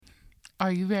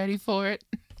Are you ready for it?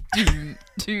 That's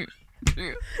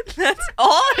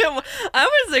all I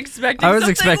was expecting. I was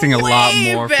expecting a lot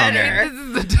more better.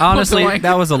 from it. Honestly,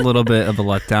 that was a little bit of a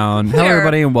letdown. Hello,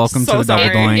 everybody, and welcome to the Double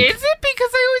Doink. Is it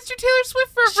because I always do Taylor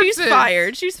Swift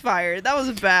references? She's fired. That was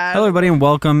bad. Hello, everybody, and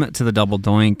welcome to the Double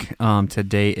Doink.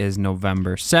 Today is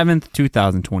November 7th,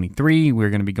 2023. We're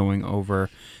going to be going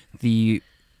over the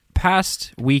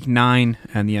past Week 9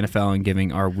 and the NFL and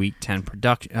giving our Week 10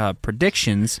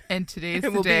 predictions. And today's It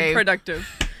the will day. be productive.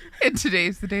 And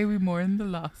today's the day we mourn the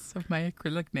loss of my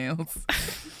acrylic nails.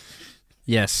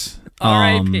 Yes.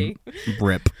 R.I.P.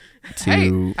 Rip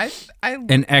to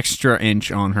an extra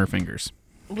inch on her fingers.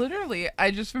 Literally, I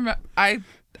just remember I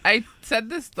said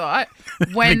this thought I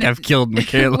when think I've killed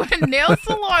Michaela. when nail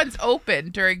salons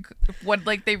opened during when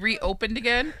they reopened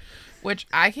again, which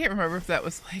I can't remember if that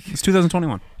was like It's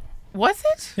 2021. was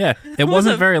it? Yeah, it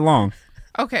wasn't very long.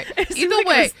 Okay. It seemed Either like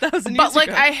way, it was 1,000 but years like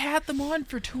ago. I had them on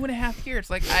for 2.5 years.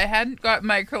 Like I hadn't got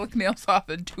my acrylic nails off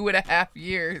in 2.5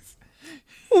 years.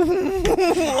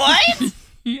 What?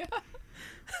 Yeah.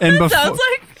 And That sounds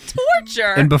like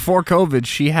torture. And before COVID,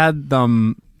 she had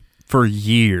them for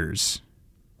years.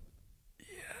 Yeah,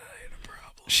 I had a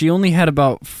problem. She only had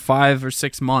about 5 or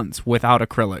 6 months without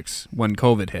acrylics when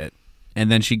COVID hit. And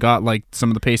then she got like some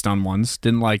of the paste on ones.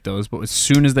 Didn't like those, but as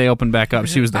soon as they opened back up,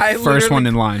 she was the first one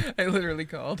in line. I literally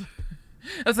called.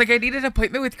 I was like, I need an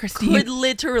appointment with Christine. Could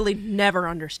literally never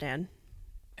understand.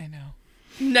 I know.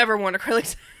 Never worn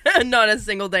acrylics. Not a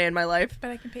single day in my life.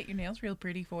 But I can paint your nails real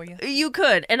pretty for you. You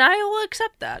could, and I will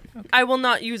accept that. Okay. I will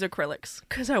not use acrylics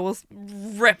because I will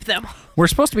rip them. We're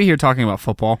supposed to be here talking about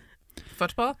football.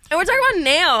 Football? And we're talking about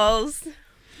nails.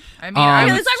 I mean,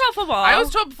 Okay, let's talk about football. I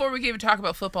was told before we can even talk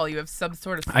about football, you have some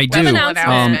sort of I do.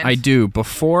 announcement. I do.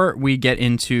 Before we get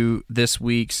into this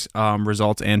week's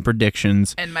results and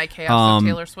predictions, And my chaos of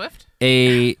Taylor Swift.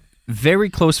 A very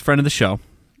close friend of the show,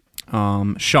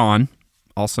 Sean,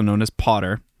 also known as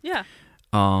Potter,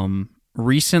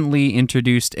 recently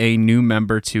introduced a new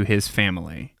member to his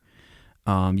family.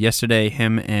 Yesterday,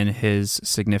 him and his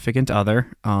significant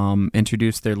other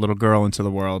introduced their little girl into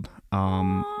the world,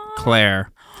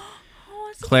 Claire.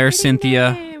 Claire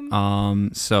Cynthia.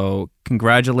 So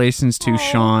congratulations to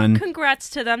Sean. Congrats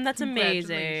to them. That's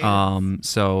amazing.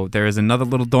 So there is another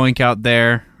little doink out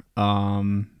there.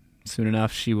 Soon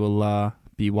enough, she will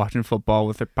be watching football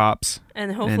with her pops.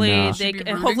 And hopefully she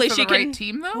can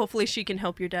team, though? Hopefully she can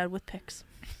help your dad with picks.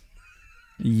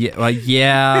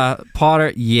 Yeah,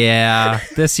 Potter. Yeah,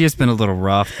 this year's been a little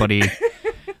rough, buddy.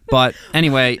 But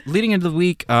anyway, leading into the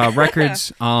week,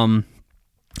 records.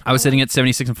 I was sitting at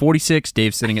 76 and 46.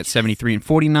 Dave's sitting at 73 and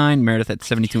 49. Meredith at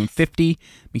 72 and 50.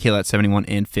 Michaela at 71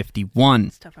 and 51.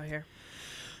 It's tough out here.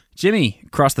 Jimmy,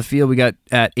 across the field, we got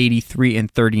at 83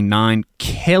 and 39,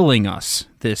 killing us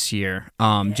this year.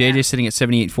 JJ sitting at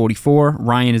 78 and 44.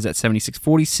 Ryan is at 76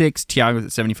 46. Tiago's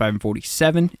at 75 and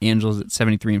 47. Angela's at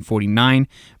 73 and 49.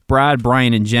 Brad,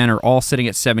 Brian, and Jen are all sitting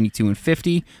at 72 and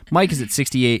 50. Mike is at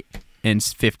 68 and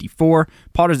 54.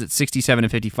 Potter's at 67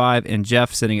 and 55, and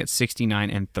Jeff sitting at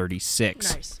 69 and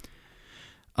 36. Nice.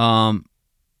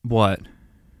 What?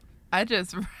 I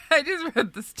just read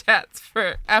the stats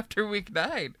for after week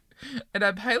 9, and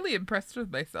I'm highly impressed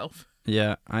with myself.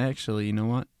 Yeah, I actually, you know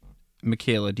what?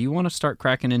 Michaela, do you want to start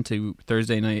cracking into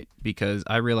Thursday night? Because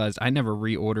I realized I never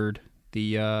reordered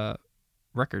the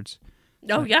records.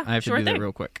 Oh, yeah, I have sure to do thing. that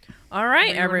real quick. All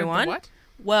right, Reordered everyone. the what?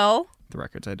 Well, The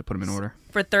records, I had to put them in order.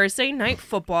 for Thursday night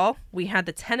football, we had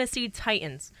the Tennessee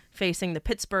Titans facing the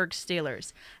Pittsburgh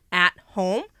Steelers at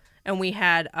home, and we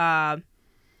had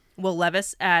Will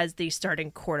Levis as the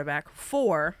starting quarterback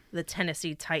for the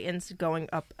Tennessee Titans going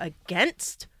up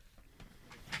against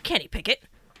Kenny Pickett.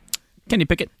 Kenny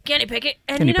Pickett. And Kenny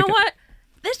you know Pickett. what?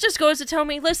 This just goes to tell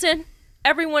me, listen,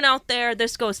 everyone out there,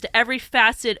 this goes to every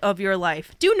facet of your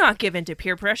life. Do not give in to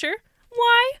peer pressure.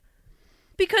 Why?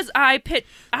 Because I picked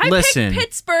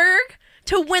Pittsburgh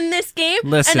to win this game,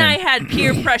 Listen. and I had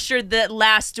peer pressure that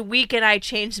last week, and I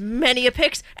changed many a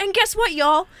picks, and guess what,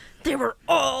 y'all? They were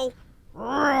all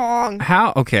wrong.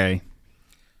 How? Okay.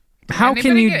 How Did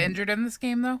can anybody you? get injured in this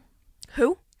game, though?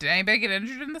 Who? Did anybody get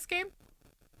injured in this game?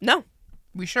 No.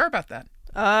 We sure about that?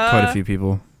 Quite a few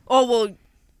people. Oh, well.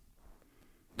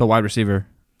 The wide receiver,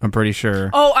 I'm pretty sure.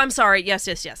 Oh, I'm sorry. Yes.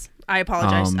 I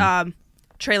apologize.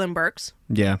 Traylon Burks.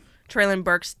 Yeah. Traylon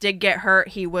Burks did get hurt.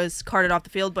 He was carted off the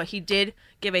field, but he did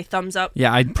give a thumbs up.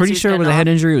 Yeah, I'm pretty He's sure it was a getting head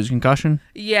off. injury. It was a concussion.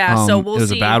 Yeah, so we'll see. It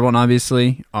was a bad one,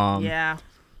 obviously. Yeah.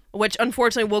 Which,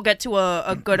 unfortunately, we'll get to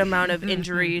a good amount of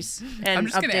injuries and I'm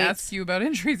just going to updates. ask you about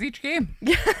injuries each game.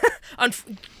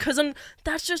 Because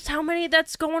that's just how many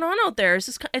that's going on out there.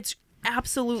 It's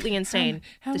absolutely insane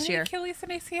How this many year. Achilles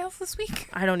and ACLs this week?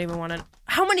 I don't even want to.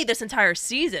 How many this entire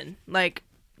season? Like,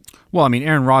 Well, I mean,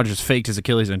 Aaron Rodgers faked his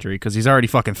Achilles injury because he's already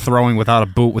fucking throwing without a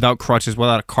boot, without crutches,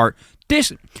 without a cart.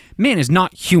 This man is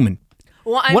not human.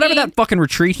 well, Whatever that fucking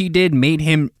retreat he did made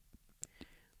him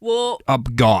a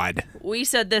god. We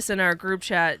said this in our group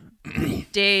chat.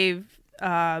 Dave,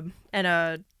 and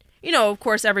of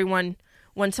course, everyone.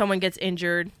 When someone gets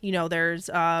injured, there's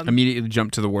Immediately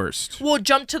jump to the worst. we'll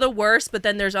jump to the worst, but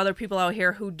then there's other people out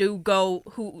here who do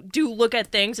look at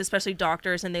things, especially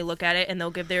doctors, and they look at it and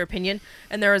they'll give their opinion.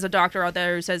 And there is a doctor out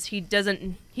there who says he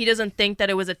doesn't think that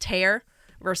it was a tear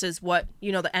versus what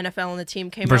the NFL and the team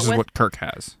came Versus out with. what Kirk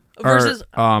has. Versus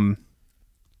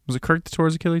was it Kirk that tore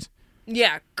his Achilles?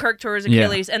 Yeah, Kirk tore his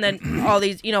Achilles, and then all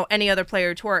these any other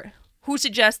player tore it. Who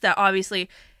suggests that obviously.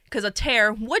 Because a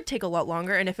tear would take a lot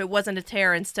longer, and if it wasn't a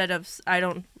tear, instead of I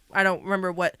don't remember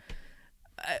what,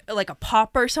 like a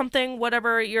pop or something,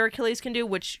 whatever your Achilles can do,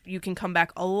 which you can come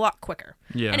back a lot quicker.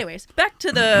 Yeah. Anyways, back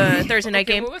to the Thursday night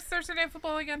game. What was Thursday Night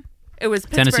Football again? It was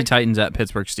Pittsburgh, Tennessee Titans at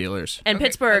Pittsburgh Steelers. and Okay,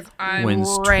 Pittsburgh 'cause I Wins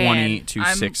ran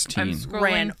 20-16. I'm scrolling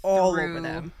ran all through over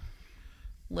them.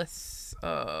 lists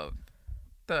of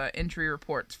the injury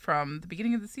reports from the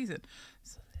beginning of the season.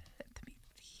 So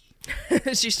let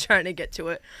me She's trying to get to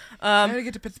it. I gotta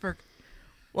get to Pittsburgh.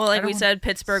 Well, like I we don't- said,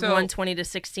 Pittsburgh so- won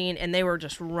 20-16, and they were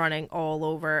just running all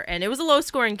over. And it was a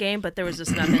low-scoring game, but there was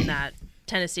just nothing that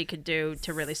Tennessee could do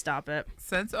to really stop it.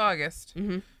 Since August,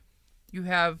 you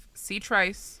have C.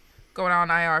 Trice going on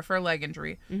IR for a leg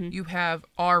injury. You have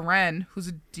R. Wren, who's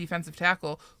a defensive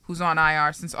tackle, who's on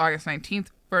IR since August 19th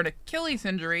for an Achilles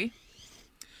injury.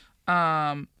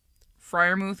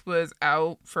 Fryermuth was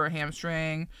out for a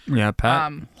hamstring. Yeah,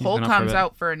 Pat. he's been Holcomb's for a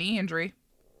out for a knee injury.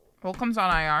 Holcomb's on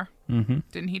IR. Mm-hmm.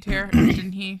 Didn't he tear?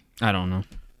 Didn't he I don't know.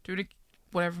 do it?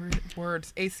 Whatever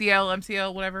words. ACL,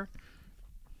 MCL, whatever.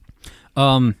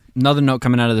 Another note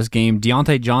coming out of this game: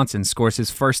 Deontay Johnson scores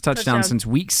his first touchdown since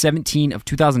Week 17 of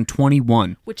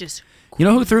 2021. Which is You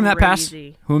know who threw him that pass?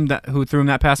 crazy. Who threw him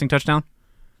that passing touchdown?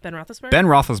 Ben Roethlisberger? Ben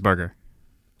Roethlisberger.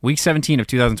 Week 17 of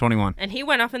 2021. And he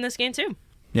went off in this game, too.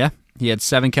 Yeah, he had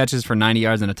 7 catches for 90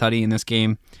 yards and a tutty in this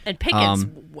game. And Pickens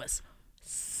was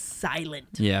silent.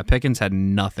 Yeah, Pickens had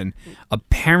nothing.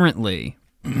 Apparently,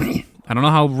 I don't know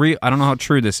how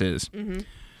true this is,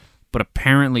 but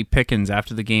apparently Pickens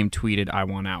after the game tweeted, "I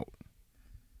want out."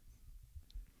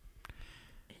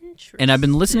 And I've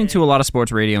been listening to a lot of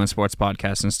sports radio and sports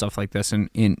podcasts and stuff like this, and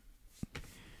in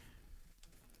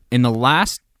the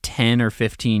last 10 or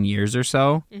 15 years or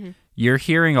so, you're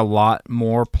hearing a lot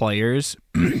more players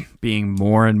being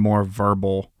more and more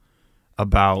verbal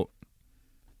about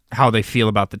how they feel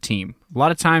about the team. A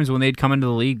lot of times when they'd come into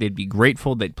the league, they'd be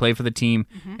grateful, they'd play for the team,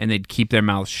 and they'd keep their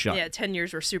mouths shut. Yeah, 10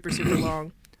 years were super, super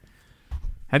long.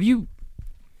 Have you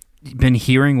been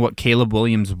hearing what Caleb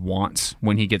Williams wants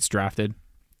when he gets drafted?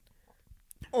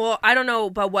 Well, I don't know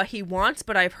about what he wants,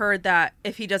 but I've heard that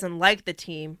if he doesn't like the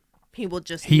team, he will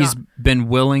just He's not. been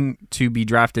willing to be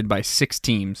drafted by 6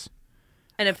 teams.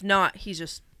 And if not, he's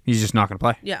just not going to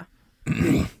play. yeah.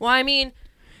 Well, I mean,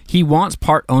 He wants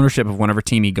part ownership of whatever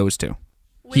team he goes to.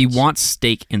 He Which- wants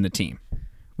stake in the team,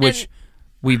 which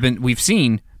we've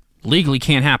seen legally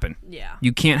can't happen. yeah.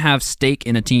 You can't have stake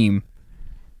in a team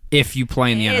if you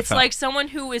play in the NFL. It's like someone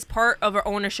who is part of an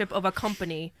ownership of a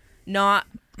company not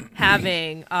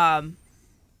having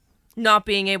not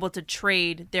being able to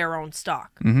trade their own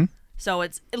stock. Mhm. So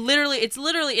it's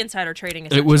literally insider trading.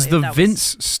 It was essentially, the if that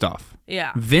Vince stuff.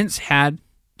 Yeah. Vince had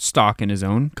stock in his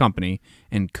own company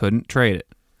and couldn't trade it.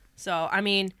 So I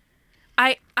mean,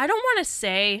 I don't want to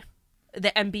say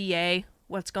the NBA,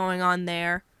 what's going on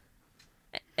there,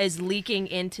 is leaking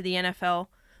into the NFL,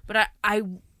 but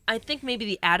I think maybe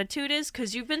the attitude is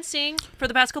because you've been seeing for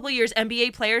the past couple of years,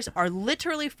 NBA players are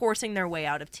literally forcing their way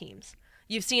out of teams.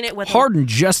 You've seen it with Harden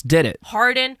just did it.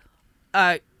 Harden,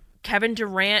 Kevin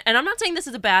Durant, and I'm not saying this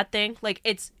is a bad thing. Like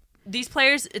these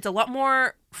players, it's a lot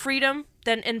more freedom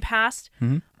than in past.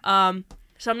 So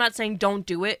I'm not saying don't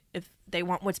do it if they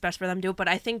want what's best for them to do it, but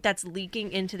I think that's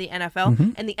leaking into the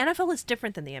NFL, and the NFL is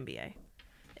different than the NBA.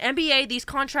 NBA, these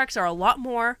contracts are a lot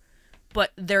more,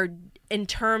 but they're in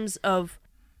terms of,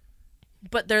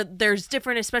 but there's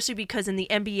different, especially because in the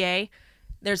NBA,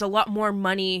 there's a lot more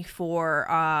money for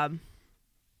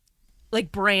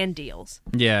like brand deals.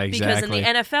 Yeah, exactly. Because in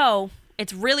the NFL,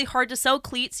 it's really hard to sell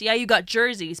cleats. Yeah, you got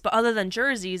jerseys, but other than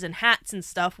jerseys and hats and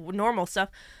stuff, normal stuff,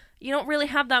 you don't really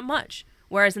have that much.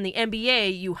 Whereas in the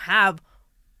NBA, you have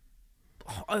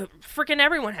freaking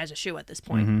everyone has a shoe at this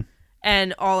point.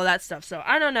 And all of that stuff. So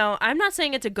I don't know. I'm not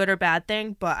saying it's a good or bad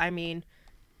thing, but I mean,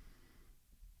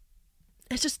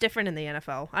 It's just different in the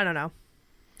NFL. I don't know.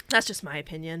 That's just my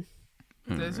opinion.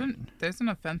 There's an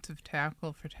offensive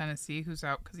tackle for Tennessee who's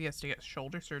out because he has to get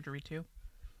shoulder surgery too.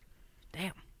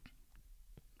 Damn.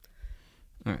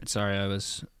 All right, sorry,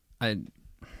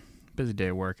 busy day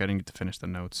at work. I didn't get to finish the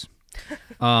notes.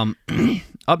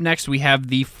 Up next, we have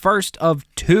the first of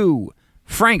 2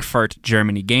 Frankfurt,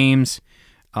 Germany games.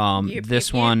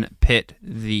 This one pit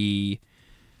the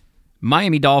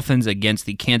Miami Dolphins against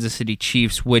the Kansas City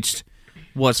Chiefs, which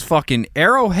was fucking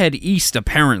Arrowhead East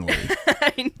apparently,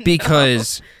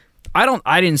 because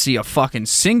I didn't see a fucking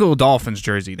single Dolphins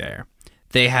jersey there.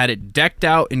 They had it decked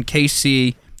out in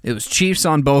KC. It was Chiefs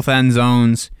on both end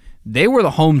zones. They were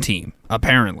the home team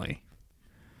apparently.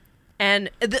 And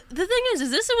the thing is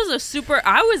this was a super.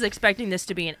 I was expecting this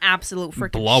to be an absolute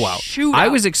freaking blowout. Shootout. I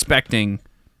was expecting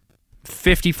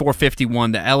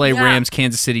 54-51, the LA Rams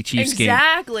Kansas City Chiefs game.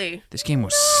 Exactly. This game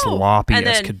was sloppy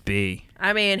as could be.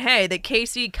 I mean, hey, the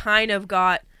KC kind of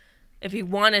got, if you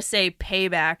want to say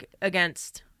payback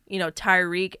against,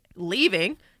 Tyreek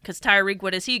leaving, because Tyreek,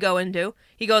 what does he go and do?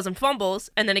 He goes and fumbles,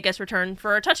 and then it gets returned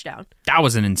for a touchdown. That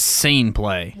was an insane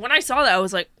play. When I saw that, I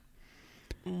was like,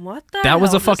 what the hell That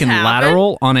was a fucking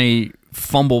lateral on a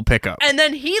fumble pickup. And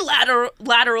then he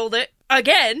lateraled it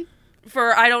again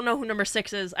for, I don't know who number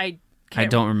 6 is. I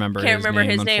don't remember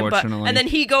his name, but and then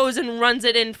he goes and runs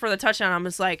it in for the touchdown. I'm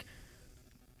just like,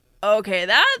 okay,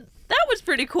 that was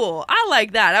pretty cool. I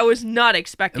like that. I was not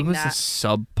expecting that. It was a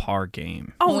subpar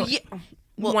game. Oh, yeah.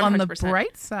 Well, 100%. on the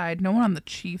bright side, no one on the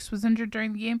Chiefs was injured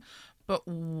during the game, but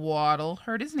Waddle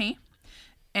hurt his knee,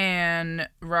 and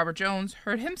Robert Jones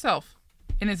hurt himself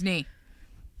in his knee.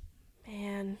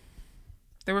 Man.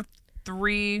 There were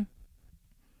 3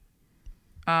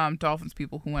 Dolphins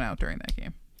people who went out during that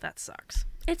game. That sucks.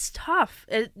 It's tough.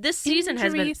 This season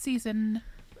has been... season.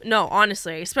 No,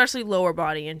 honestly, especially lower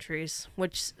body injuries,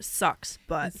 which sucks,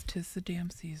 but... Tis the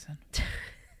damn season.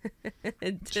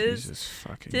 Jesus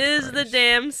fucking Tis Christ. the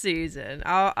damn season.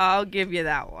 I'll give you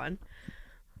that one.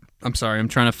 I'm sorry, I'm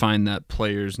trying to find that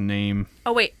player's name.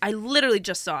 Oh, wait, I literally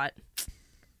just saw it.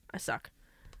 I suck.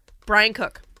 Brian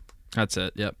Cook. That's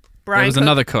it, yep. Brian There was Cook.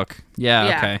 another Cook.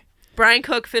 Yeah, okay. Brian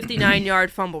Cook,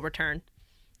 59-yard fumble return.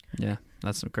 Yeah,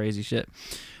 that's some crazy shit.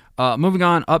 Moving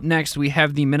on, up next, we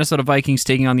have the Minnesota Vikings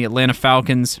taking on the Atlanta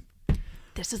Falcons.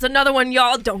 This is another one,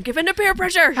 y'all. Don't give in to peer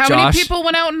pressure. How many people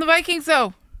went out in the Vikings,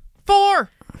 though? 4.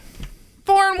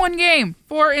 4 in one game.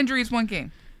 4 injuries, 1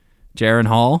 game. Jaron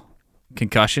Hall,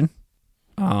 concussion.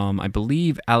 I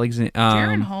believe Alexander.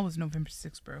 Jaron Hall was November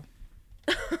 6th, bro.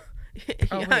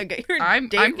 I'm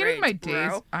getting my days.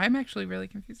 Bro. I'm actually really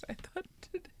confused. I thought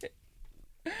today.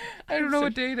 I don't know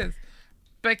what day it is.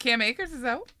 But Cam Akers is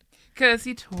out because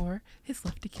he tore his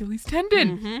left Achilles tendon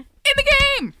in the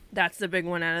game. That's the big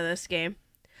one out of this game.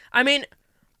 I mean,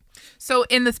 so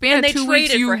in the span of 2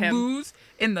 weeks, you him. lose.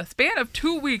 In the span of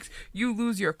 2 weeks, you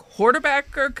lose your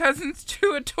quarterback, Kirk Cousins,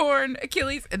 to a torn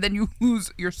Achilles, and then you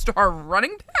lose your star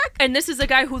running back. And this is a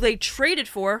guy who they traded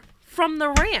for from the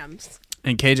Rams.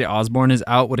 And KJ Osborne is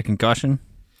out with a concussion.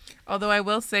 Although I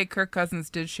will say Kirk Cousins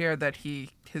did share that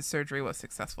his surgery was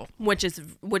successful. Which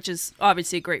is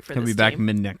obviously great for He'll this be back team.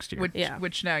 mid next year.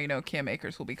 Which now, Cam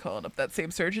Akers will be calling up that same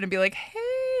surgeon and be like,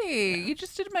 hey, you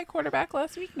just did my quarterback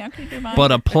last week. Now can you do mine?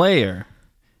 But a player,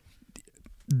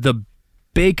 the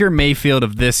Baker Mayfield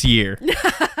of this year,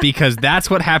 because that's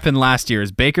what happened last year,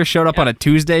 is Baker showed up on a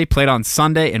Tuesday, played on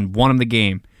Sunday, and won him the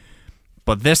game.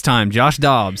 But this time, Josh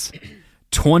Dobbs,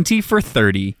 20 for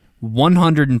 30,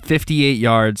 158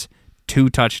 yards, 2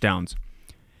 touchdowns.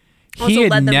 He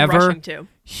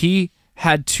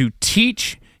had to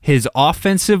teach his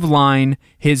offensive line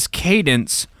his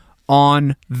cadence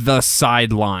on the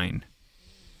sideline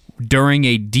during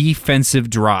a defensive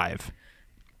drive.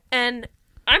 And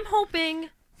I'm hoping...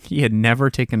 He had never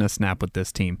taken a snap with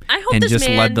this team. I hope and this just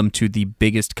man, led them to the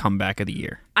biggest comeback of the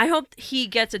year. I hope he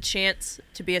gets a chance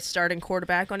to be a starting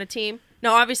quarterback on a team.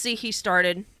 Now, obviously, he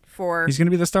started for... He's going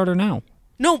to be the starter now.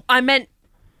 No, I meant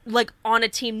like on a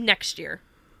team next year.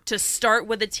 To start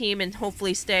with a team and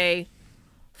hopefully stay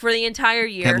for the entire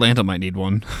year. Atlanta might need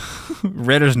one.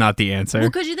 Ritter's not the answer. Well,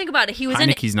 because you think about it, he was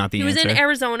Heineke's not the he was answer. in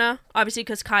Arizona, obviously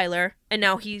because Kyler, and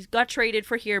now he got traded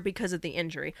for here because of the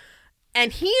injury.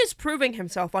 And he is proving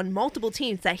himself on multiple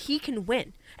teams that he can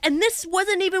win. And this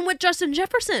wasn't even with Justin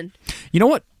Jefferson. You know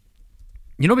what?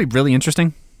 You know what would be really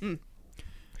interesting?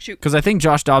 Shoot. Because I think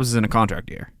Josh Dobbs is in a contract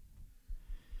year.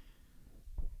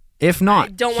 If not,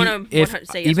 I don't want to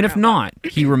say yes even or if no. not,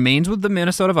 he remains with the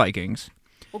Minnesota Vikings.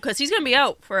 Well, because he's going to be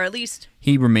out for at least...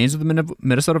 He remains with the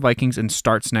Minnesota Vikings and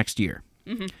starts next year.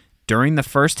 Mm-hmm. During the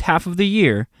first half of the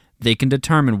year, they can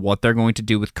determine what they're going to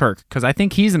do with Kirk. Because I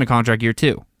think he's in a contract year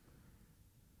too.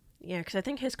 Yeah, because I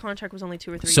think his contract was only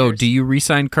 2 or 3 years. So do you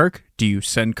re-sign Kirk? Do you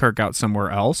send Kirk out somewhere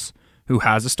else who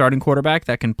has a starting quarterback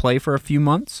that can play for a few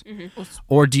months? Mm-hmm.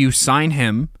 Or do you sign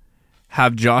him,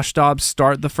 have Josh Dobbs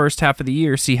start the first half of the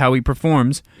year, see how he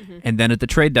performs, and then at the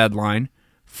trade deadline,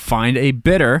 find a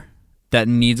bidder that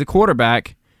needs a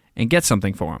quarterback and get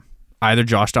something for him? Either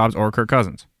Josh Dobbs or Kirk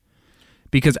Cousins.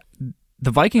 Because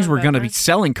the Vikings were going to be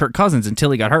selling Kirk Cousins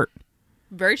until he got hurt.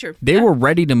 Very true. They were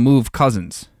ready to move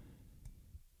Cousins.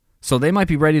 So they might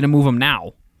be ready to move him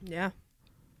now. Yeah.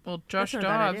 Well, Josh That's not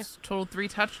a bad idea. Dobbs totaled 3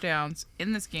 touchdowns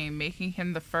in this game, making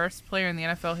him the first player in the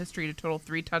NFL history to total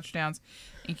 3 touchdowns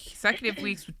in consecutive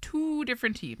weeks with 2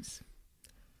 different teams.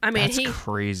 I mean, That's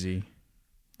crazy.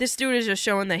 This dude is just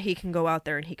showing that he can go out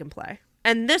there and he can play.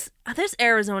 And this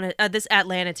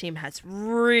Atlanta team has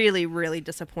really, really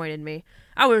disappointed me.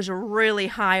 I was really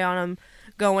high on him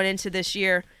going into this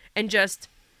year, and just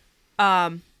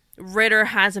Ritter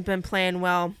hasn't been playing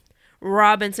well.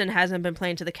 Robinson hasn't been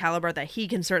playing to the caliber that he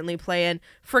can certainly play in.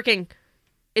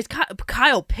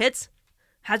 Kyle Pitts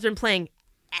has been playing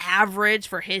average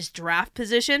for his draft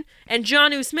position, and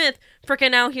Jonnu Smith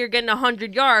freaking out here getting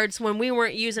 100 yards when we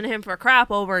weren't using him for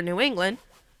crap over in New England,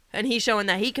 and he's showing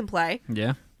that he can play.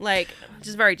 Yeah.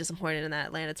 Just very disappointed in that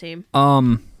Atlanta team.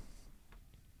 I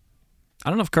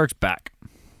don't know if Kirk's back.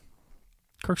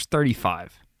 Kirk's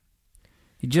 35.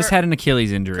 He just had an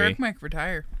Achilles injury. Kirk might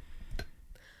retire.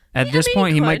 At this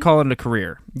point, he might call it a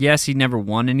career. Yes, he never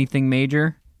won anything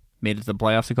major. Made it to the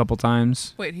playoffs a couple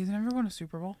times. Wait, he's never won a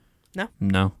Super Bowl?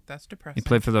 No. That's depressing. He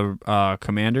played for the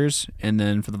Commanders and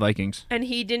then for the Vikings. And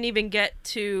he didn't even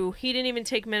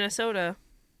take Minnesota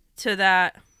to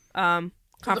that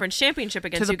conference championship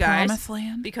against you guys. Promised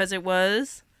Land? Because it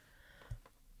was...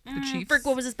 The Chiefs? Frick,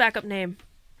 what was his backup name?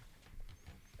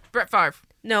 Brett Favre.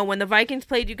 No, when the Vikings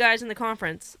played you guys in the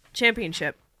conference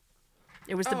championship.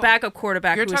 It was the backup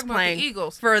quarterback who was talking about playing the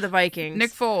Eagles. for the Vikings.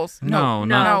 Nick Foles. No.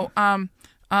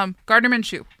 Gardner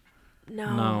Minshew.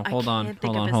 No, hold on. I can't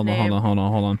think of his name. Hold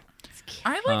on.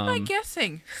 I like my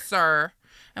guessing, sir.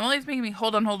 Emily's making me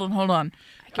hold on.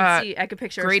 I could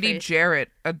picture Grady his face. Jarrett,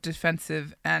 a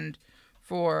defensive end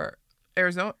for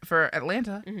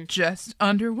Atlanta, just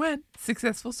underwent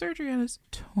successful surgery on his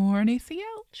torn ACL.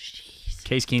 Jeez.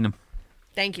 Case Keenum.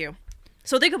 Thank you.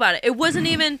 So think about it. It wasn't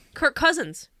even Kirk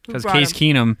Cousins who Because brought Case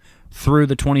him. Keenum threw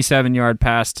the 27-yard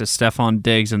pass to Stephon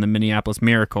Diggs in the Minneapolis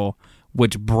Miracle,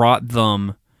 which brought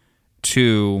them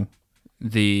to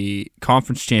the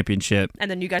conference championship,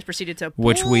 And then you guys proceeded to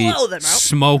which we blow them out.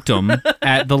 smoked them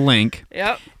at the link,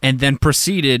 Yep. and then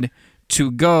proceeded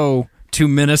to go to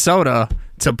Minnesota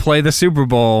to play the Super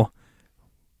Bowl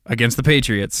against the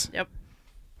Patriots. Yep.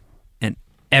 And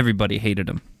everybody hated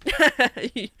him.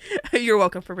 You're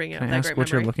welcome for bringing up Can I that ask great what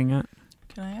memory. you're looking at?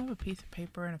 Can I have a piece of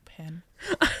paper and a pen?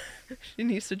 She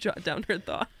needs to jot down her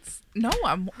thoughts. No,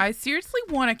 I seriously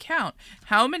want to count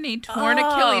how many torn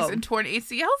Achilles and torn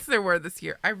ACLs there were this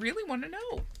year. I really want to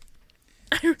know.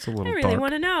 It's a little I really dark.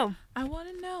 want to know. I want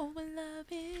to know what love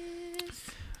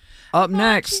is. Up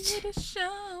next, Want you to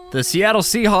show the Seattle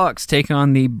Seahawks take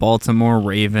on the Baltimore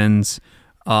Ravens.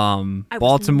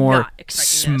 Baltimore not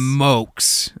expecting this.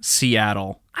 smokes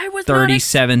Seattle I was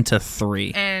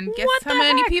 37-3. And guess What how the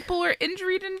many heck? people were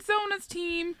injured in Zona's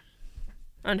team?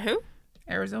 On who?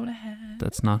 Arizona had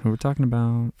That's not who we're talking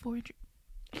about. 4 injured.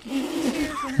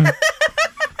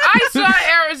 I saw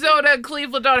Arizona and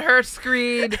Cleveland on her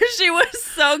screen. She was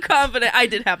so confident. I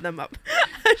did have them up.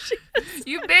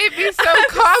 You made me so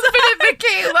confident,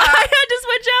 Michaela. I had to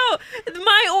switch out.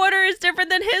 My order is different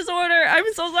than his order.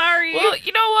 I'm so sorry. Well,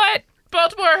 you know what?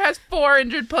 Baltimore has 4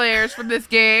 injured players from this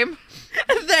game.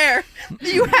 There.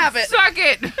 You have it. Suck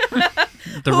it.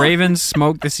 The Ravens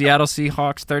smoked the Seattle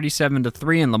Seahawks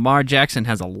 37-3, and Lamar Jackson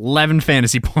has 11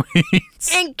 fantasy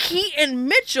points. And Keaton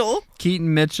Mitchell.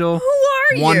 Keaton Mitchell, Who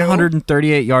are you?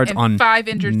 138 yards And on 5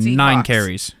 injured 9 Seahawks.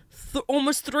 carries.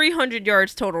 Almost 300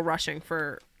 yards total rushing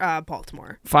for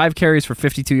Baltimore. 5 carries for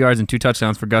 52 yards and 2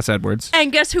 touchdowns for Gus Edwards.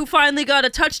 And guess who finally got a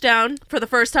touchdown for the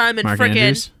first time in Mark frickin'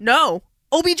 Andrews? No.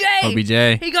 OBJ.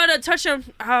 OBJ. He got a touchdown.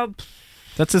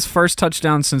 That's his first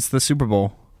touchdown since the Super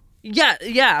Bowl.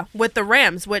 Yeah, with the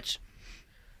Rams, which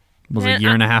Was man, a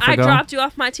year and a half I ago. dropped you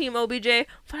off my team, OBJ,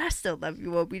 but I still love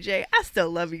you, OBJ. I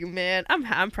still love you, man.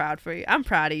 I'm proud for you. I'm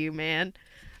proud of you, man.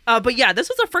 But yeah, this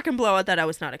was a freaking blowout that I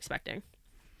was not expecting.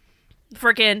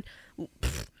 Freaking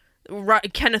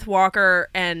Kenneth Walker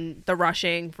and the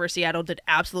rushing for Seattle did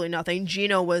absolutely nothing.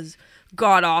 Geno was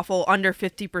god awful, under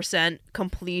 50%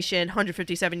 completion,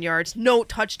 157 yards, no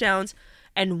touchdowns,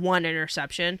 and 1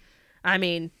 interception. I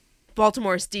mean,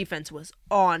 Baltimore's defense was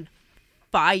on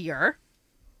fire.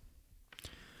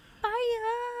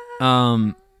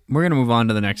 We're gonna move on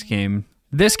to the next game.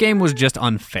 This game was just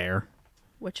unfair.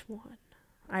 Which one?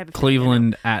 I have a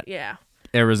Cleveland at Yeah.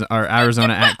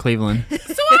 Arizona at Cleveland. So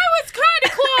I was kind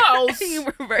of close. You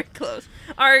were very close.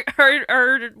 Our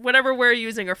whatever we're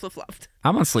using are flip-flopped.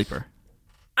 I'm on sleeper.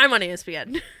 I'm on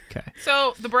ESPN. Okay.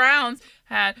 So the Browns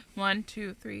had 1,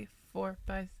 2, 3, 4,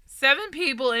 5, 7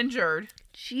 people injured.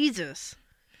 Jesus.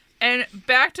 And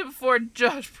back to before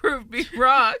Josh proved me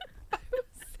wrong, I was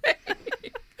saying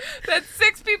that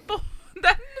 6 people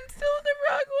that I'm still in the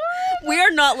wrong one. We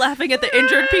are not laughing at the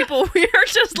injured people. We are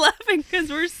just laughing because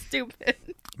we're stupid.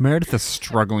 Meredith is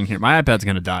struggling here. My iPad's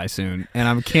gonna die soon, and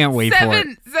I can't wait for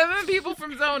it. 7 people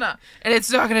from Zona, and it's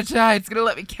not gonna die. It's gonna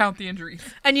let me count the injuries.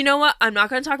 And you know what? I'm not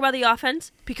going to talk about the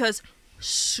offense because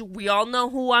we all know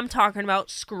who I'm talking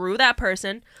about. Screw that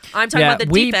person. I'm talking about the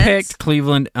we defense. picked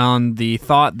Cleveland on the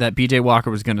thought that PJ Walker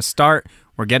was gonna start.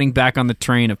 We're getting back on the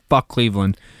train of fuck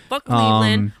Cleveland. Fuck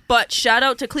Cleveland. But shout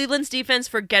out to Cleveland's defense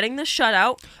for getting the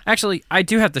shutout. Actually, I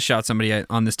do have to shout somebody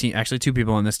on this team. Actually, 2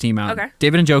 people on this team out. Okay.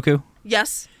 David Njoku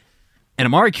Yes. and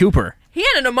Amari Cooper. He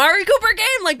had an Amari Cooper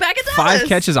game like back in Dallas. 5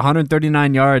 catches,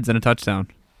 139 yards, and a touchdown.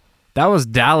 That was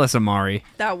Dallas Amari.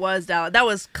 That was Dallas. That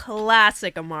was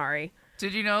classic Amari.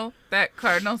 Did you know that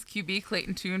Cardinals QB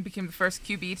Clayton Tune became the first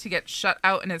QB to get shut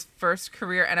out in his first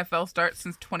career NFL start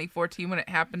since 2014 when it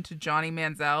happened to Johnny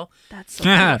Manziel? That's so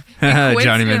Johnny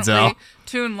Manziel.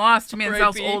 Tune lost to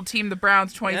Manziel's R.I.P. old team, the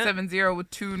Browns, 27-0 with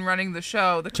Tune running the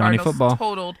show. The Johnny Cardinals football.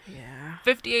 totaled Yeah.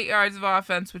 58 yards of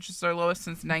offense, which is their lowest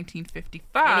since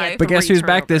 1955. And But guess 3 who's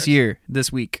back this turnovers.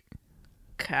 this week?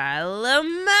 Kyler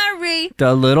Murray.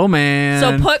 The little man.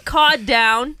 So put COD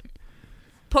down.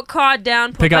 Put COD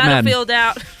down. Put Pick up Madden. Battlefield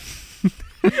out.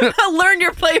 Learn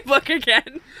your playbook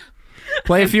again.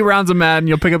 Play a few rounds of Madden.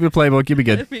 You'll pick up your playbook. You'll be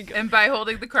good. And by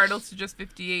holding the Cardinals to just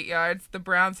 58 yards, the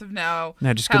Browns have now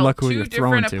Yeah, just good held luck who 2 you're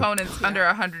throwing different to. opponents under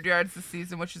 100 yards this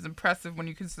season, which is impressive when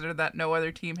you consider that no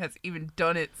other team has even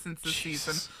done it since this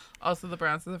season. Also, the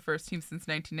Browns are the first team since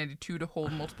 1992 to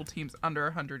hold multiple teams under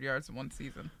 100 yards in one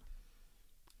season.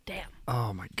 Damn.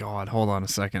 Oh my God! Hold on a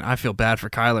second. I feel bad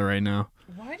for Kyler right now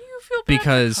Why do you feel bad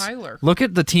because for Tyler? look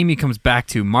at the team he comes back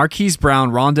to: Marquise Brown,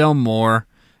 Rondell Moore,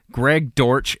 Greg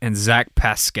Dortch, and Zach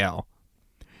Pascal.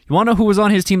 You want to know who was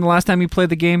on his team the last time he played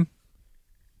the game?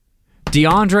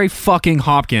 DeAndre fucking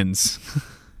Hopkins.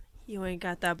 You ain't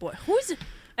got that boy. Who's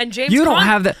and James? You don't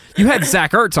have that. You had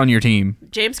Zach Ertz on your team.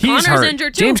 James He's Conner's hurt.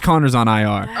 injured too. James Conner's on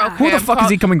IR. Okay, Who the fuck is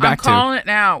he coming back I'm calling it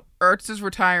now. Ertz is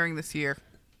retiring this year. to?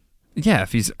 Yeah,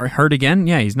 if he's hurt again,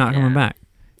 yeah, he's not coming back.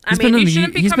 I mean, he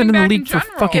shouldn't be he's been in coming the back in league for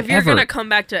general. fucking if you're ever. gonna come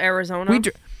back to Arizona,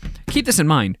 Keep this in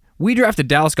mind. We drafted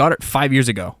Dallas Goedert 5 years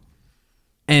ago,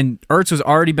 and Ertz was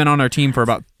already been on our team for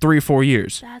about 3 or 4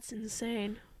 years. that's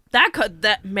insane. That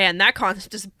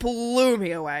contest just blew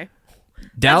me away.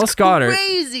 Dallas That's Goedert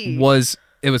crazy. was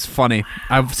funny.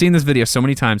 I've seen this video so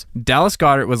many times. Dallas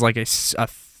Goedert was like a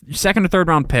second or third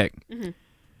round pick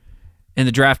in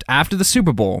the draft after the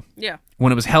Super Bowl Yeah.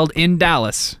 when it was held in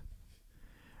Dallas.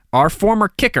 Our former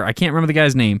kicker, I can't remember the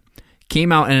guy's name,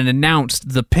 came out and announced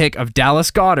the pick of Dallas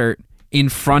Goedert in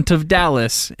front of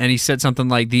Dallas, and he said something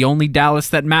like, "The only Dallas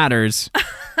that matters."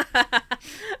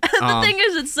 The thing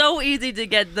is, it's so easy to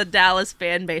get the Dallas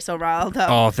fan base so riled up.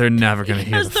 Oh, they're never gonna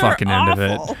hear the Because they're fucking end of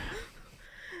awful. it.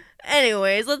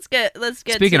 Anyways, let's get.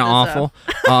 Speaking to of this,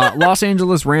 awful, Los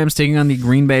Angeles Rams taking on the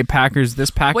Green Bay Packers. This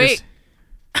Packers. Wait.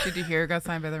 Did you hear it got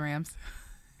signed by the Rams?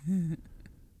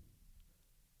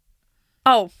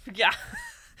 Oh yeah,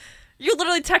 you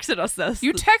literally texted us this.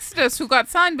 You texted us who got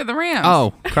signed by the Rams.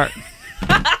 Oh,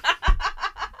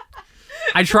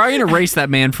 I try and erase that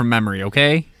man from memory.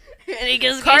 Okay. and he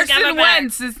just Carson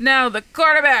Wentz is now the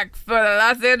quarterback for the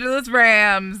Los Angeles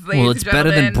Rams. Ladies Well, it's and better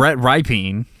than gentlemen. Brett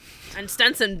Ripien. and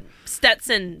Stetson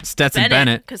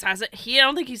Bennett. because I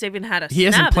don't think he's even had a. He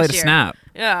snap hasn't played a this year. snap.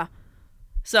 Yeah.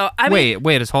 So I Wait,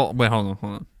 hold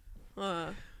on.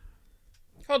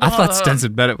 Hold I on, thought hold on.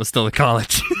 Stetson Bennett was still at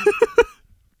college.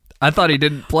 I thought he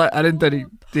didn't play. I didn't think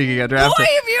he got boy, drafted.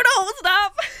 if you don't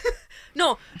stop.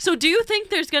 No. So do you think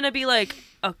there's gonna be like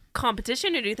a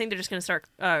competition, or do you think they're just gonna start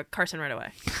Carson right away?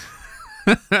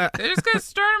 They're just going to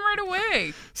start him right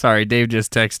away. Sorry, Dave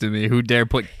just texted me. Who dare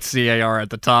put CAR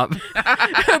at the top?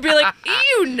 I'll be like,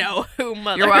 you know who,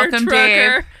 mother You're welcome,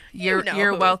 trucker. Dave. You're know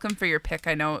who. welcome for your pick.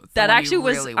 I know it's the That one actually you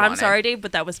was. really I'm wanted. sorry, Dave,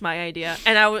 but that was my idea,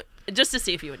 and just to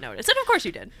see if you would notice, and of course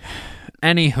you did.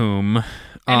 Anywhom.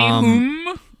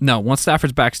 No, once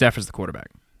Stafford's back, Stafford's the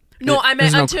quarterback. No, I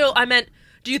meant there's no- I meant.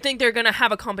 Do you think they're gonna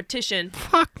have a competition,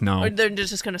 Fuck no. or they're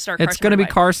just gonna start? It's Carson going to be right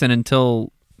away? Carson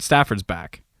until Stafford's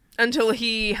back. Until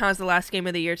he has the last game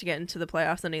of the year to get into the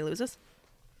playoffs, and he loses.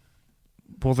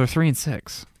 Well, they're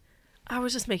 3-6. I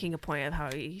was just making a point of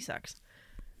how he sucks.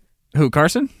 Who,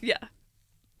 Carson? Yeah.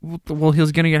 Well, he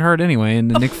was going to get hurt anyway, and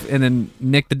then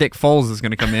Nick the Dick Foles is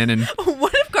going to come in and.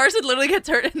 What if Carson literally gets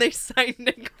hurt and they sign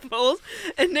Nick Foles,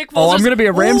 and Nick Foles? Oh, I'm going to be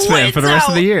a Rams fan for the rest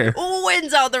of the year.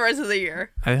 Wins out the rest of the year.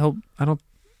 I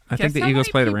think the Eagles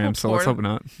play the Rams, so let's hope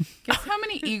not. Guess how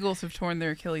many Eagles have torn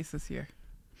their Achilles this year?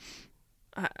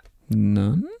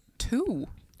 None. 2.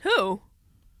 Who?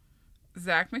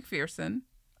 Zach McPherson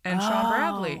and Sean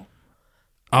Bradley.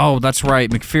 Oh, that's right.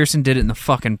 McPherson did it in the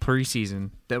fucking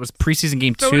preseason. That was preseason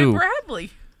game 2. So did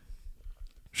Bradley.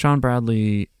 Sean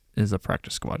Bradley is a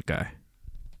practice squad guy.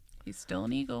 He's still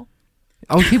an Eagle.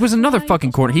 Oh, he was another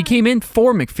fucking corner. He came in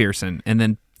for McPherson and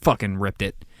then fucking ripped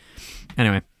it.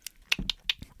 Anyway,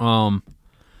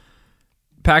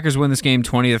 Packers win this game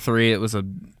 20-3. It was a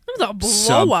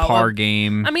blowout. subpar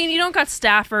game. I mean, you don't got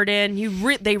Stafford in.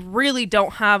 They really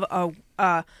don't have a.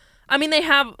 I mean, they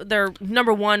have their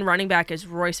number one running back is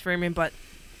Royce Freeman, but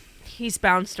he's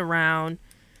bounced around.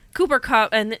 Cooper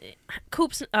Kupp and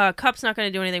Kupp's not going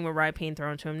to do anything with Ripien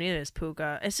thrown to him. Neither is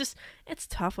Puka. It's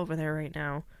tough over there right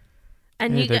now.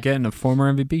 And they're getting a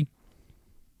former MVP,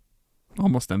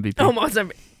 almost MVP. Almost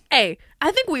MVP. Hey,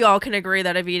 I think we all can agree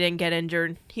that if he didn't get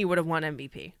injured, he would have won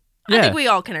MVP. Yeah. I think we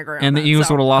all can agree on and that. the Eagles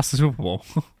would have lost the Super Bowl.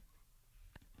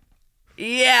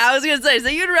 Yeah, I was going to say, so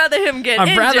you'd rather him get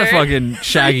injured. I'd rather fucking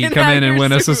Shaggy come in and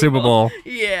win us a Super Bowl.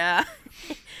 Yeah.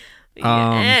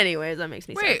 Anyways, that makes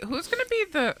me sad. Wait, who's going to be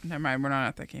the... Never mind, we're not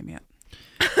at that game yet.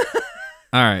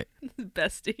 All right.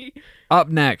 Bestie. Up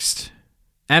next,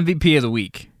 MVP of the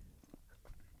week.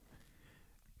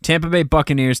 Tampa Bay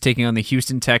Buccaneers taking on the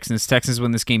Houston Texans. Texans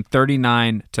win this game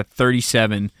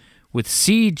 39-37 with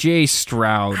C.J.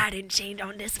 Stroud. I didn't change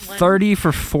on this one. 30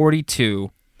 for 42,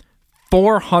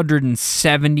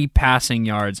 470 passing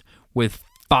yards with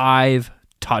 5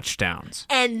 touchdowns.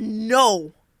 And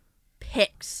no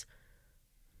picks.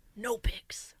 No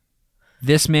picks.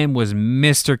 This man was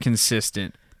Mr.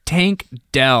 Consistent. Tank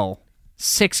Dell,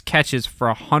 6 catches for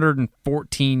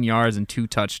 114 yards and 2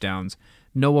 touchdowns.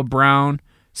 Noah Brown,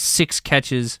 6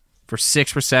 catches for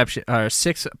 6 reception,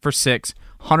 6 for 6,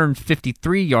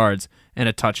 153 yards and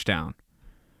a touchdown.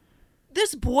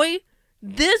 This boy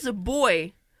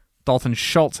Dalton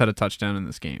Schultz had a touchdown in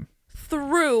this game.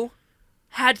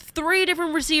 had 3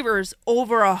 different receivers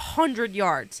over 100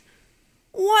 yards.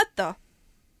 What the?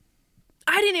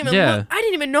 I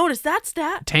didn't even notice that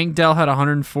stat. Tank Dell had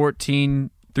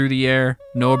 114 through the air.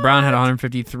 Noah Brown had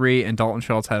 153, and Dalton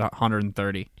Schultz had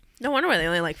 130. No wonder why they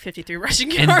only like 53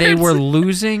 rushing yards. And they were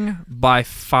losing by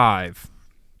 5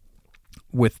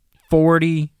 with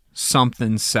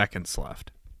 40-something seconds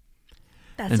left.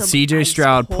 That's and C.J.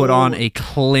 Stroud put on a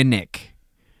clinic.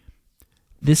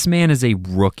 This man is a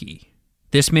rookie.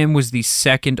 This man was the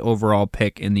 2nd overall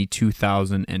pick in the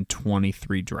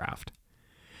 2023 draft.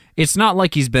 It's not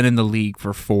like he's been in the league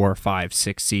for 4, 5,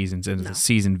 6 seasons and is a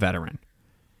seasoned veteran.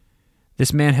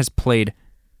 This man has played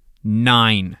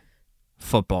 9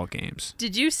 football games.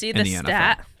 Did you see the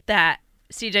stat that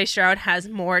C.J. Stroud has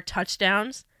more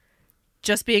touchdowns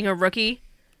just being a rookie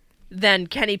than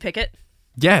Kenny Pickett?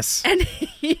 Yes. And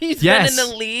he's been in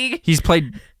the league. He's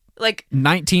played like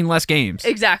 19 less games.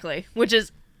 Exactly, which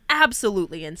is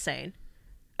absolutely insane.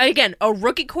 Again, a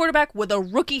rookie quarterback with a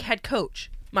rookie head coach,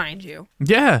 mind you.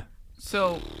 Yeah.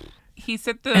 So he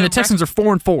set the... And the Texans are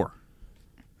 4-4.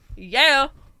 Yeah.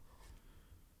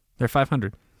 They're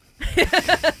 500.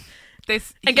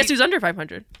 And guess who's under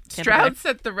 500? Stroud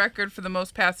set the record for the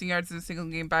most passing yards in a single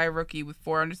game by a rookie with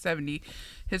 470.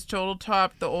 His total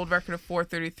topped the old record of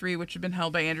 433, which had been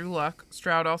held by Andrew Luck.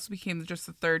 Stroud also became just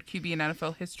the 3rd QB in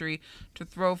NFL history to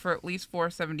throw for at least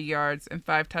 470 yards and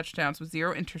 5 touchdowns with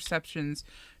 0 interceptions,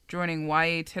 joining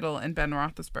Y.A. Tittle and Ben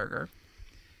Roethlisberger.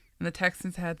 And the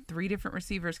Texans had 3 different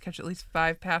receivers catch at least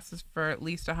 5 passes for at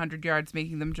least 100 yards,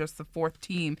 making them just the 4th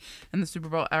team in the Super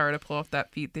Bowl era to pull off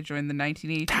that feat. They joined the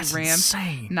 1982 Rams,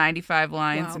 insane. 95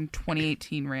 Lions, and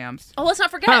 2018 Rams. Oh, let's not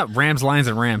forget. Rams, Lions,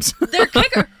 and Rams. Their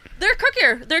kicker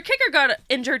got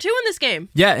injured too in this game.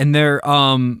 Yeah, and their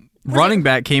running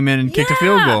back came in and kicked a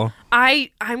field goal.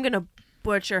 I'm gonna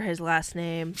butcher his last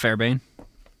name. Fairbairn?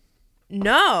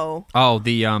 No. Oh,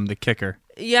 the kicker.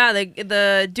 Yeah,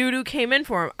 the dude who came in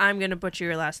for him. I'm gonna butcher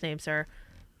your last name, sir.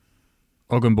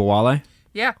 Ogunbowale?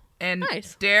 Yeah, and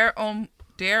nice. Dare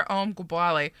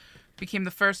Ogunbowale became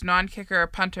the first non-kicker or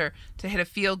punter to hit a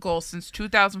field goal since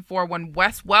 2004 when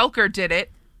Wes Welker did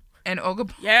it. And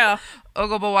Yeah.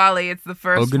 Ogunbowale, it's the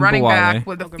first running Ogunbowale. back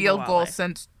with a field goal Ogunbowale.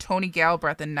 since Tony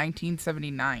Galbraith in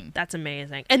 1979. That's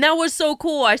amazing. And that was so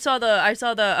cool. I saw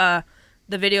the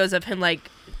videos of him like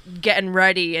getting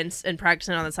ready and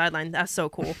practicing on the sideline. That's so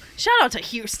cool. Shout out to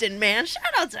Houston, man. Shout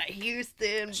out to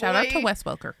Houston. Shout out to Wes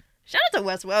Welker. Shout out to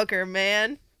Wes Welker,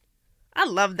 man. I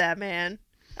love that man.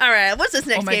 All right, what's this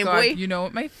next Oh my game, God. boy? You know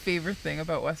what my favorite thing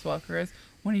about Wes Welker is?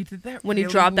 When he did that When he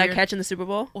really dropped that weird- catch in the Super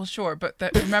Bowl? Well, sure, but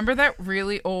remember that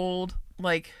really old,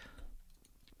 like,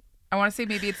 I want to say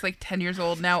maybe it's like 10 years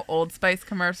old now, Old Spice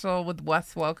commercial with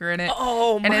Wes Welker in it.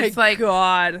 Oh And my it's like-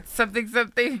 God.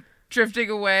 Something drifting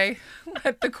away.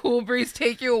 Let the cool breeze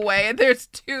take you away. And there's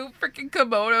two freaking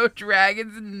Komodo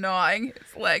dragons gnawing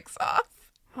his legs off.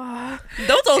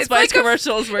 Those Old It's Spice like a-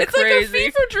 commercials were It's crazy. like a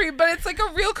fever dream, but it's like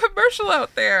a real commercial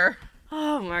out there.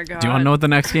 Oh my God. Do you want to know what the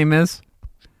next game is?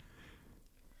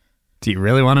 Do you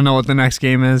really want to know what the next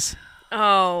game is?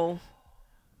 Oh.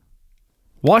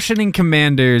 Washington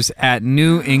Commanders at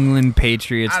New England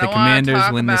Patriots. I The don't wanna Commanders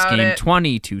talk win this about game it.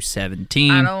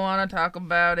 20-17. I don't want to talk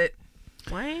about it.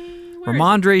 Why? Where is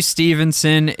Ramondre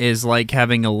Stevenson is like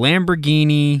having a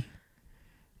Lamborghini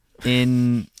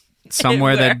in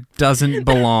somewhere Where? that doesn't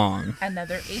belong.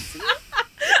 Another AC? it?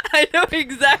 I know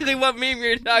exactly what meme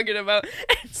you're talking about.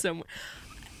 Somewhere.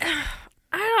 I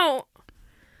don't.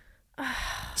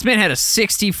 This man had a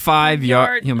 65-yard...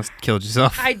 Yard. You almost killed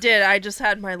yourself. I did. I just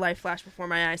had my life flash before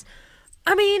my eyes.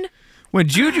 I mean, When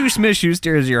Juju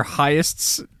Smith-Schuster is your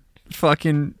highest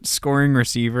fucking scoring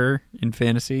receiver in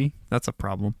fantasy, that's a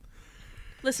problem.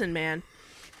 listen, man.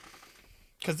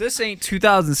 Because this ain't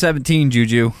 2017,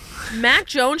 Juju. Mac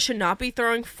Jones should not be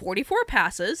throwing 44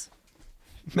 passes.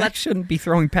 Mac shouldn't be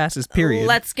throwing passes, period.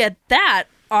 Let's get that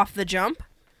off the jump.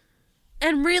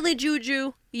 And really,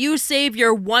 Juju, you save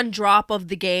your one drop of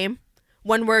the game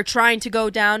when we're trying to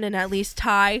go down and at least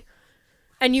tie,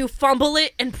 and you fumble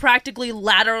it and practically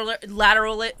lateral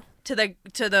it to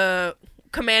the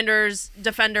Commander's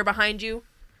defender behind you.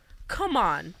 Come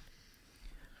on.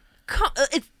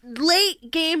 It's late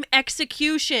game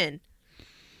execution.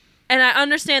 And I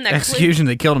understand that Execution,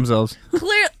 they killed themselves.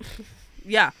 clear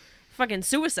yeah, fucking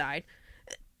suicide.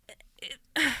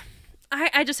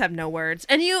 I just have no words.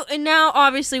 And now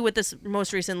obviously with this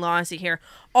most recent loss, you hear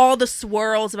all the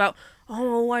swirls about,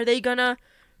 oh, are they gonna,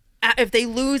 if they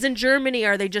lose in Germany,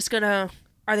 are they just gonna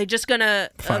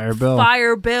Fire Bill.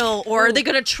 fire Bill, or are they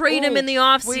gonna trade him in the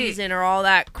off wait. season, or all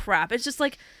that crap? It's just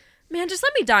like, man, just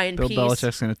let me die in Bill peace.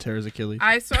 Belichick's going to tear his Achilles.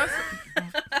 I saw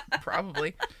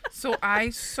probably. So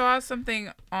I saw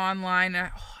something online. And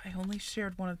I only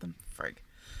shared one of them. Frig.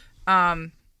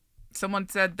 Someone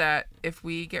said that if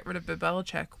we get rid of Bill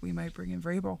Belichick, we might bring in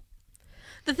Vrabel.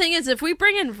 The thing is, if we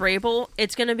bring in Vrabel,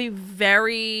 it's going to be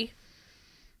very...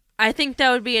 I think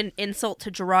that would be an insult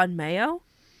to Gerard Mayo,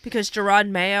 because Gerard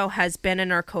Mayo has been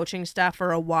in our coaching staff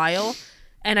for a while,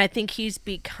 and I think he's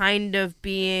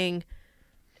being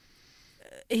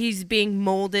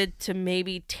molded to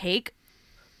maybe take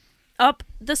up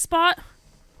the spot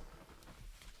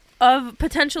of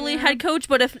potentially head coach.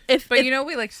 But if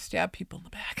we like to stab people in the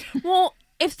back. well,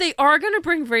 if they are going to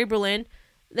bring Vrabel in,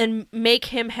 then make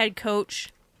him head coach.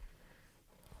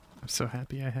 I'm so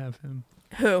happy I have him.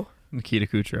 Who? Nikita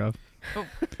Kucherov.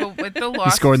 But with the He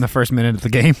loss, scored in the first minute of the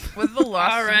game. with the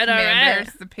loss All of right, the all right.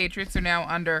 Commanders, the Patriots are now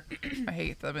under. I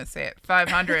hate them to say it.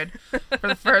 500 for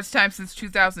the first time since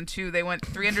 2002. They went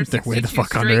They're way the 362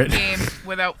 fuck under straight it. games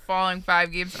without falling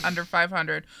 5 games under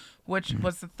 500, which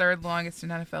was the third longest in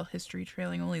NFL history,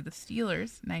 trailing only the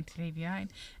Steelers 1989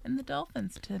 and the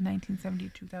Dolphins to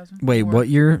 1970-2004. Wait, what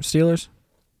year, Steelers?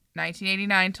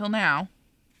 1989 till now.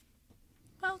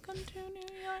 Welcome to New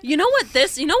York. You know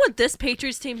what this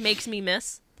Patriots team makes me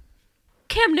miss?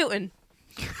 Cam Newton.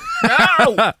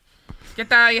 No! Get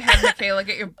that out of your head, Michaela.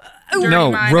 Get your dirty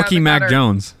No, mind out of rookie the Mac gutter.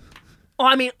 Jones. Oh,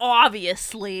 I mean,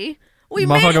 obviously.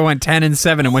 Motherfucker went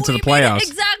 10-7 and went to the playoffs.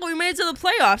 Exactly, we made it to the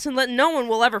playoffs, and no one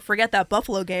will ever forget that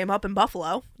Buffalo game up in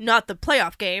Buffalo. Not the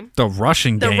playoff game. The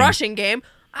rushing The game. rushing game.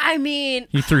 I mean...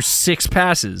 He threw 6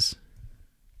 passes.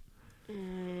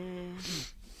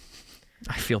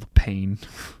 I feel the pain.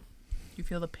 You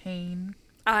feel the pain.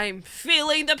 I'm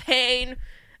feeling the pain.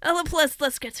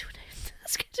 Let's get to it.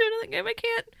 Let's get to another game.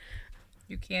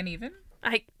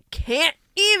 I can't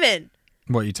even.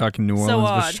 What, you talking New So Orleans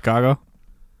odd. versus Chicago?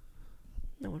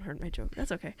 No one heard my joke.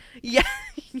 That's okay. Yeah.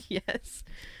 Yes.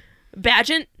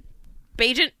 Bagent.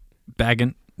 Bagant.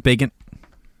 Bagant.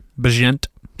 Bagente.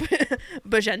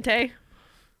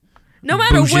 No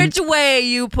matter Bougent. which way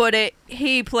you put it,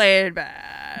 he played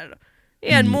bad. He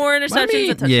had more interceptions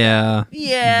than touchdowns. Yeah.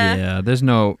 Yeah. Yeah, there's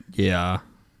no... Yeah.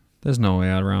 There's no way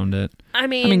out around it. I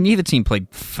mean, neither team played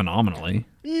phenomenally.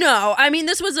 no. I mean,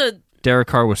 this was a. Derek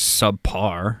Carr was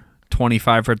subpar.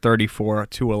 25 for 34,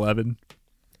 211.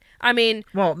 I mean,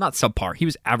 Well, not subpar. He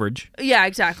was average. yeah,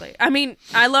 exactly. I mean,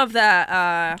 I love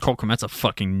that. Cole Kmet's a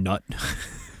fucking nut.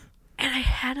 And I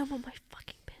had him on my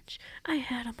fucking bench.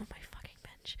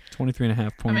 23.5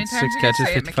 many points, times 6 you gonna catches,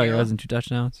 say it, 55 Michaela? yards, and 2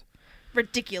 touchdowns.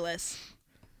 Ridiculous.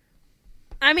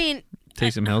 I mean,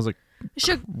 Taysom Hill's a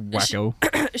Chi- wacko.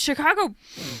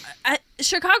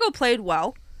 Chicago played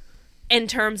well in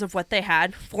terms of what they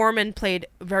had. Foreman played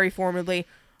very formidably.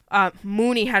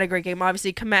 Mooney had a great game.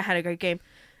 Obviously, Kmet had a great game.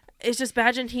 It's just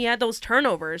Bagent, he had those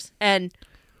turnovers, and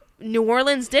New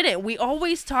Orleans didn't. We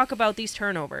always talk about these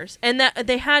turnovers, and that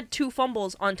they had 2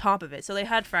 fumbles on top of it, so they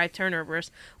had 5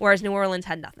 turnovers, whereas New Orleans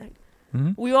had nothing.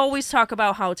 Mhm. We always talk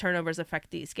about how turnovers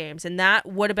affect these games, and that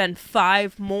would have been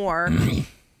 5 more,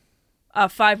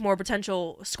 5 more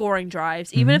potential scoring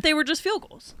drives, even if they were just field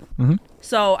goals. Mhm.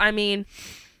 So, I mean,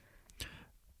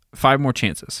 5 more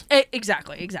chances.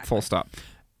 exactly. Full stop.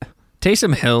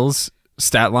 Taysom Hill's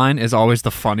stat line is always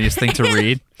the funniest thing to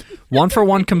read.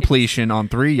 1-for-1 completion on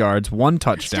 3 yards, 1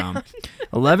 touchdown.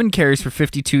 11 carries for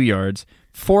 52 yards,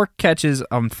 4 catches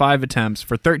on 5 attempts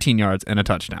for 13 yards and a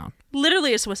touchdown.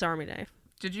 Literally a Swiss Army knife.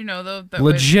 Did you know though that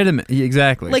Legitimate,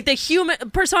 exactly. Like the human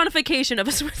personification of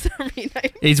a Swiss Army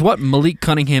knife. He's what Malik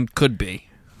Cunningham could be.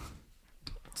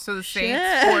 so the Saints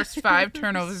Shit. forced 5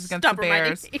 turnovers against Stop the reminding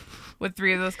Bears, me. with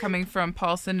 3 of those coming from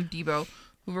Paulson and Debo,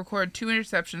 who recorded 2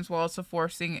 interceptions while also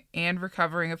forcing and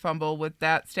recovering a fumble. With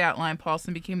that stat line,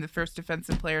 Paulson became the first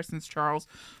defensive player since Charles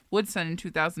Woodson in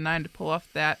 2009 to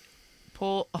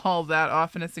pull all that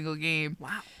off in a single game.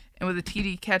 Wow. And with a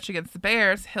TD catch against the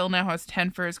Bears, Hill now has 10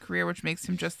 for his career, which makes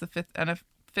him just the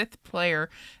fifth player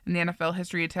in the NFL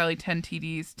history to tally 10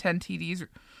 TDs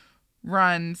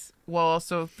runs, while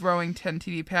also throwing 10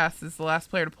 TD passes. The last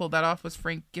player to pull that off was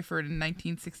Frank Gifford in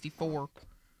 1964.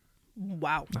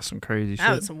 Wow. That's some crazy That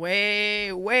shit. was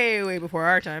way, way, way before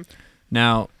our time.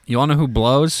 Now, you want to know who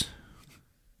blows?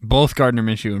 Both Gardner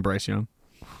Minshew and Bryce Young.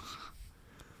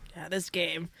 Yeah, this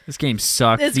game. This game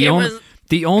sucked. This game was...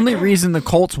 The only reason the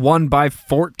Colts won by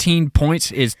 14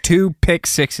 points is 2 pick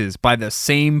sixes by the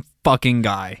same fucking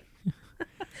guy.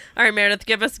 All right, Meredith,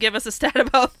 give us a stat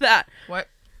about that. What?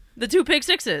 The 2 pick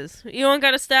sixes. You don't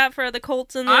got a stat for the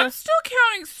Colts and the... I'm still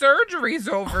counting surgeries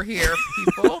over here,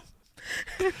 people.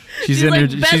 She's like, in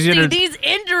her bestie, these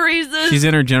injuries is she's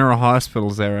in her General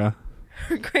Hospital's era.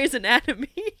 Grey's Anatomy.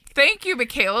 Thank you,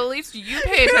 Michaela. At least you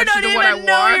pay You attention don't to what I even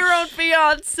know watch. your own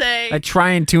fiance. I try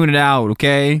and tune it out,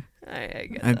 okay? I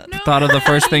get I that. thought of the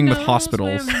first thing with Knows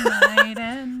hospitals. where we might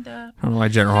end up. I don't know why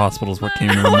General Hospital's what came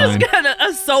to my I was mind. gonna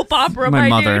a soap opera. My my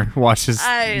mother dude. watches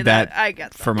I that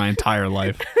get that. for my entire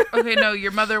life. Okay, no,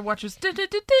 your mother watches.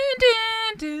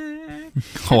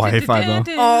 Hawaii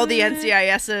Five-0. All the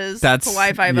NCISs. That's-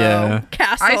 Hawaii Five-0. yeah.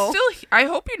 Castle. I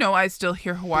hope you know I still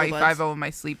hear Hawaii Blue Bloods. 5-0 in my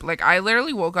sleep. Like, I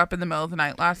literally woke up in the middle of the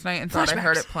night last night and thought I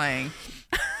heard Flashbacks. it playing.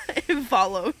 It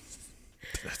follows.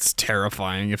 That's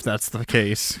terrifying if that's the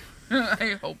case.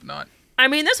 I hope not. I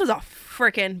mean, this was a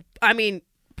freaking. I mean,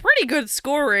 pretty good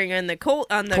scoring in the Colts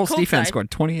Colts defense side.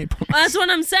 scored 28 points. That's what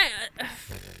I'm saying.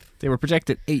 They were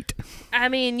projected 8. I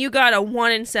mean, you got a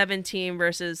 1-7 team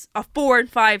versus a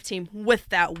 4-5 team with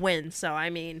that win. So I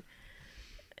mean,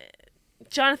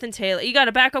 Jonathan Taylor. You got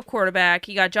a backup quarterback.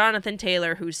 You got Jonathan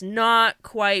Taylor, who's not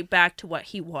quite back to what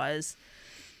he was.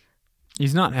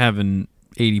 He's not having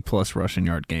 80-plus rushing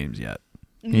yard games yet.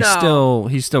 No.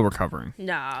 He's still recovering.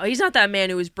 No, he's not that man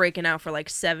who was breaking out for like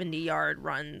 70-yard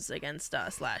runs against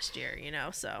us last year,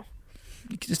 so.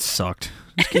 It sucked.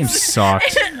 This game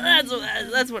sucked.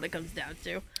 That's what it comes down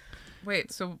to.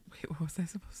 Wait, what was I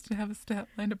supposed to have a stat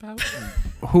line about?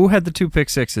 Who had the 2 pick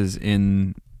sixes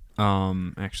in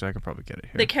actually I could probably get it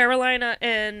here. The Carolina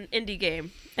and Indy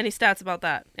game. Any stats about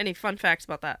that? Any fun facts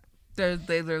about that? They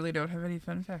literally don't have any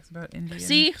fun facts about India.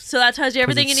 See? So that tells you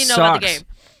everything you it need to know about the sucks.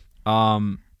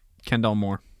 game. Kendall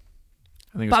Moore.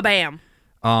 I think it was,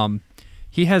 Ba-bam.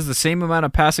 he has the same amount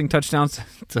of passing touchdowns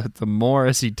to Moore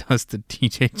as he does to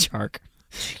DJ Chark.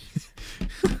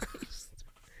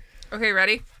 Okay,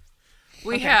 ready?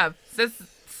 We Okay. have since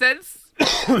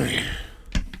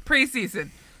preseason,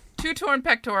 2 torn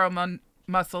pectoral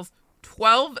muscles,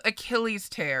 12 Achilles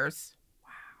tears.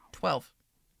 Wow.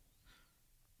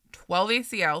 12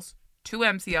 ACLs, 2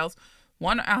 MCLs,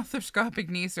 1 arthroscopic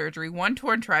knee surgery, 1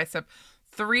 torn tricep,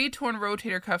 3 torn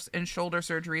rotator cuffs and shoulder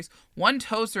surgeries, 1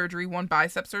 toe surgery, 1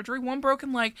 bicep surgery, 1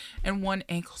 broken leg, and 1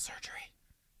 ankle surgery.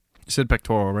 You said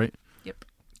pectoral, right? Yep.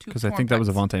 2 Because I torn think that was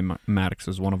pecs. Avonte Maddox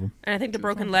was one of them. And I think the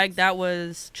broken leg, that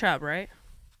was Chubb, right?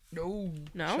 No.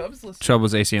 No? Chubb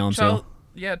was ACL and MCL.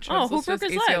 Yeah, Chubb's who broke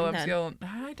listed his as ACL, leg then?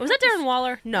 MCL. Was that Darren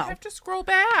Waller? I No. have to scroll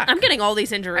back. I'm getting all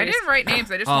these injuries. I didn't write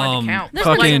names. I just wanted to count. There's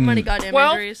Fucking- like so many goddamn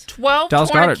 12, injuries. 12 Dallas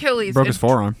torn Goedert Achilles. broke his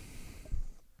forearm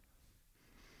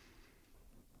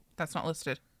That's not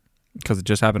listed. because it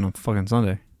just happened on fucking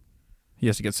Sunday. He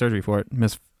has to get surgery for it.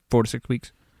 Missed 4 to 6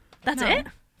 weeks. That's No. it?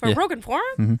 For Yeah. a broken forearm?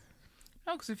 Mm-hmm.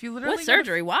 No, because if you literally With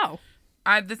surgery, wow.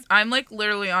 I'm like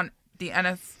literally on the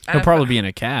NFL. He'll probably be in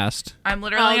a cast. I'm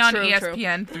literally on true,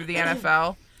 ESPN through the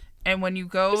NFL, and when you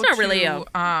go He's not to really a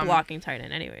blocking tight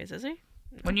end anyways, is he?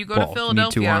 when you go Well, to you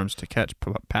Philadelphia, need 2 arms to catch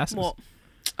passes. Well,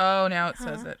 oh, now it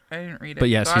says it. I didn't read it. But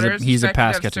yes, Goddard's he's a expected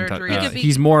pass to have catching. surgery. He could be-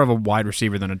 He's more of a wide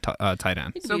receiver than a tight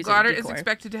end. he could So use a Goddard is decoy.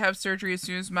 expected to have surgery as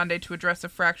soon as Monday to address a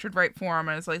fractured right forearm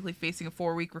and is likely facing a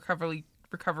 4-week recovery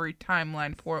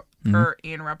timeline per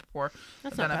Ian Rappaport.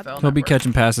 That's of not bad. NFL He'll be Network.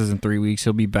 catching passes in 3 weeks.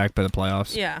 He'll be back by the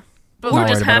playoffs. Yeah. But Or not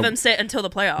just worried have about him sit until the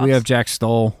playoffs. We have Jack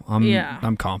Stoll. Yeah.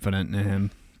 I'm confident in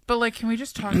him. But like, can we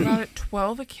just talk about it?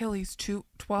 12 Achilles,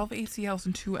 12 ACLs,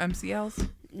 and 2 MCLs.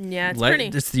 Yeah,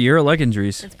 it's It's the year of leg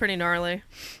injuries. It's pretty gnarly.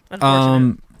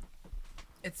 Unfortunate.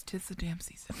 It's 'tis the damn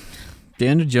season.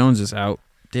 Daniel Jones is out.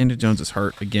 Daniel Jones is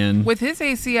hurt again. With his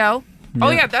ACL. Oh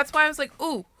Yeah. yeah, that's why I was like,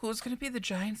 ooh, who's gonna be the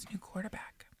Giants' new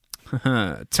quarterback?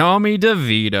 Tommy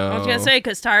DeVito. I was gonna say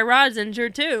because Tyrod's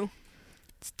injured too.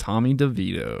 It's Tommy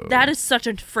DeVito. That is such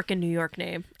a freaking New York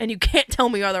name, and you can't tell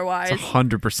me otherwise. It's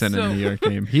 100% So- a New York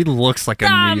name. He looks like a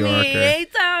Tommy, New Yorker. hey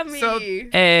Tommy. So-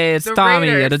 Hey, it's The Tommy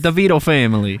Raiders. at the DeVito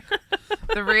family.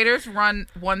 The Raiders won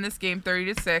this game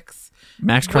 30-6.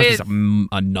 Max Crosby's With-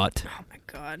 a nut. Oh my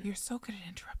god. You're so good at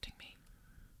interrupting me.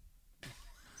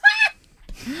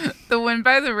 The win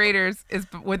by the Raiders is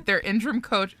with their interim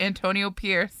coach, Antonio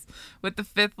Pierce, with the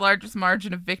 5th largest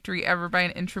margin of victory ever by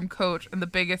an interim coach and the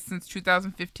biggest since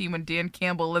 2015 when Dan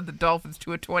Campbell led the Dolphins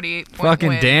to a 28-point Fucking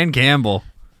win. Dan Campbell.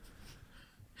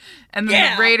 And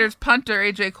then the Raiders punter,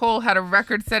 A.J. Cole, had a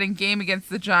record-setting game against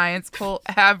the Giants. Cole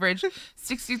averaged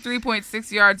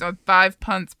 63.6 yards on 5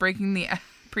 punts, breaking the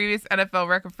previous NFL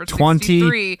record for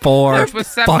 63, 24 which was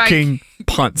set fucking by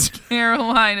punts.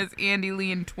 Carolina's Andy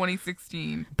Lee in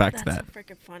 2016. Back to That's that. so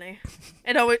freaking funny.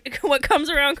 And what comes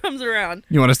around comes around.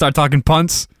 You want to start talking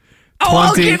punts? Oh,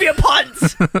 I'll 20. give you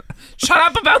punts. Shut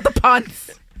up about the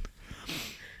punts.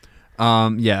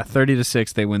 Yeah,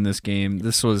 30-6 they win this game.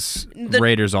 This was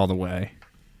Raiders all the way.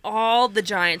 All the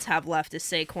Giants have left is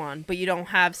Saquon, but you don't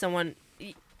have someone.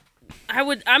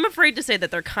 I'm afraid to say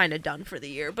that they're kind of done for the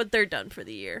year, but they're done for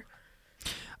the year.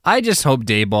 I just hope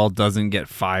Dayball doesn't get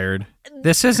fired.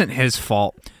 This isn't his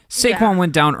fault. Saquon Yeah.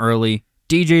 went down early.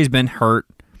 DJ's been hurt.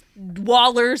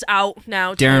 Waller's out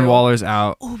now. Darren too. Waller's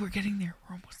out. Oh, we're getting there.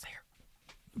 We're almost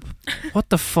there. What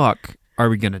the fuck are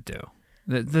we going to do?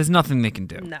 There's nothing they can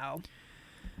do. No.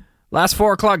 Last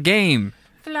 4 o'clock game.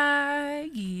 Fly,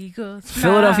 Eagles. Fly.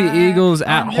 Philadelphia Eagles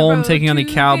at On the home road taking on the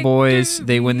to Cowboys.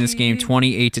 They win this game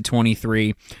victory.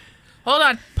 28-23. Hold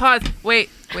on. Pause. Wait.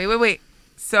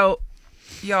 So,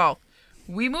 y'all,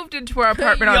 we moved into our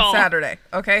apartment on Y'all. Saturday.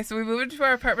 Okay, so we moved into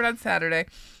our apartment on Saturday,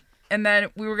 and then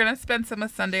we were gonna spend some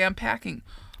of Sunday unpacking.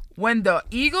 When the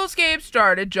Eagles game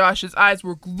started, Josh's eyes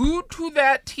were glued to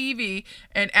that TV,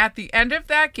 and at the end of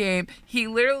that game, he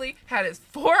literally had his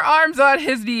forearms on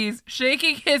his knees,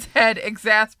 shaking his head,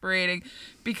 exasperating,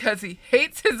 because he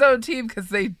hates his own team because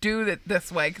they do it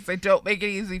this way, because they don't make it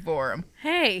easy for him.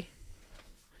 Hey,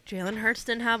 Jalen Hurts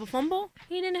didn't have a fumble.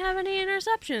 He didn't have any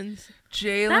interceptions.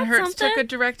 Jalen That's Hurts took something. a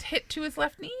direct hit to his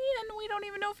left knee, and we don't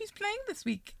even know if he's playing this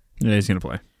week. Yeah, he's going to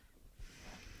play.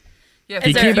 Yeah,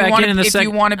 He came back in the if you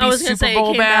second- want to I be was gonna Super say he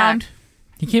Bowl came back. bound.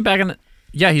 He came back in the...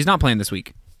 Yeah, he's not playing this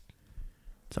week.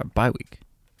 It's our bye week.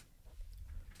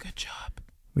 Good job.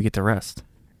 We get to rest.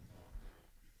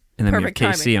 And then Perfect we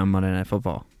have KC timing. on Monday Night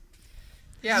Football.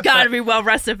 Yeah, He's got to be well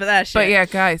rested for that shit. But yeah,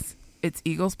 guys, it's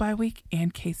Eagles bye week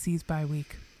and KC's bye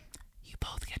week. You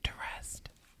both get to rest.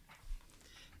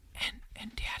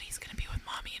 And Daddy's gonna be with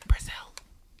Mommy in Brazil.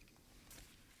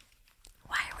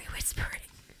 Why are we whispering?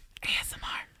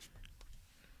 ASMR.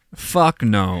 Fuck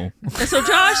no. So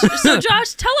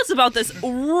Josh, tell us about this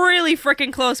really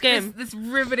freaking close game. This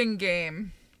riveting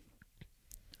game.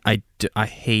 I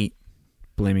hate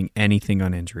blaming anything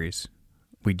on injuries.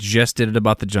 We just did it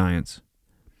about the Giants.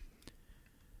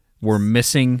 We're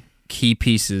missing key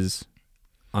pieces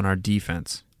on our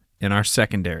defense, in our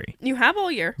secondary. You have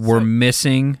all year. We're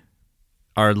missing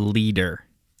our leader.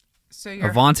 So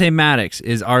you're Avonte Maddox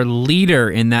is our leader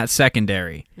in that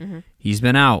secondary. Mm-hmm. He's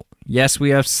been out. Yes, we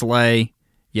have Slay.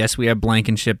 Yes, we have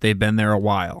Blankenship. They've been there a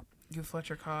while. you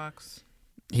Fletcher Cox.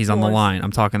 He's on the Was. line.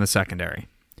 I'm talking the secondary.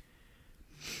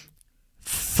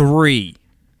 3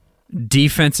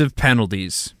 defensive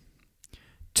penalties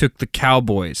took the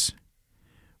Cowboys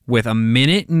with a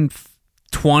minute and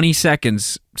 20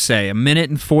 seconds, say, a minute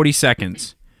and 40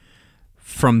 seconds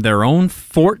from their own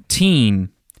 14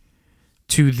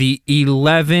 to the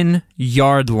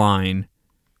 11-yard line,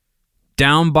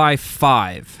 down by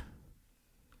 5,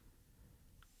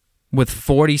 with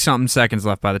 40-something seconds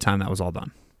left by the time that was all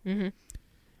done. Mm-hmm.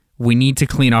 We need to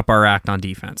clean up our act on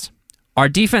defense. Our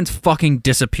defense fucking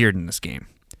disappeared in this game.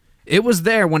 It was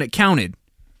there when it counted.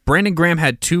 Brandon Graham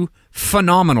had 2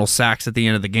 phenomenal sacks at the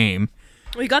end of the game.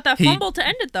 We got that fumble to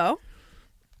end it, though.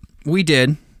 We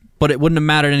did, but it wouldn't have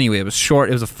mattered anyway. It was short.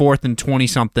 It was a 4th and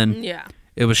 20-something. Yeah.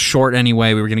 It was short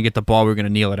anyway. We were going to get the ball. We were going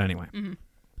to kneel it anyway. Mm-hmm.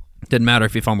 Didn't matter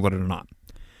if he fumbled it or not.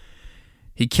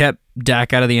 He kept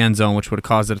Dak out of the end zone, which would have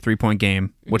caused it a 3-point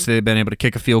game, which they'd been able to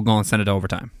kick a field goal and send it to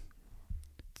overtime.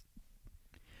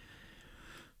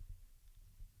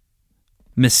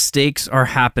 Mistakes are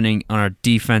happening on our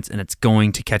defense, and it's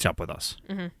going to catch up with us.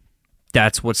 Mm-hmm.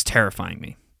 That's what's terrifying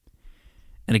me.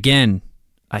 And again,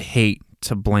 I hate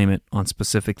to blame it on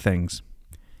specific things.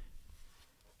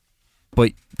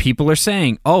 But people are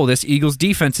saying, oh, this Eagles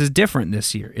defense is different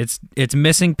this year. It's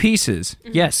missing pieces.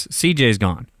 Mm-hmm. Yes, CJ's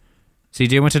gone.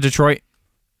 CJ went to Detroit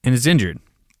and is injured.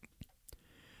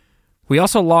 We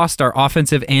also lost our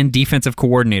offensive and defensive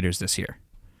coordinators this year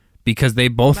because they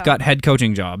both got head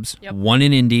coaching jobs, one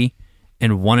in Indy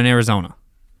and one in Arizona.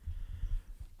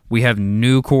 We have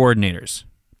new coordinators.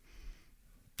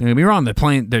 Don't get me wrong,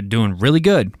 they're doing really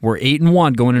good. We're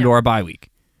 8-1 going into our bye week.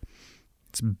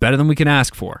 It's better than we can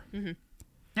ask for. Mm-hmm.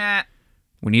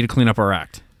 We need to clean up our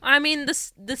act. I mean, the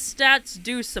stats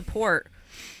do support.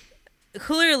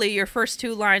 Clearly, your first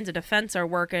 2 lines of defense are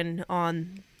working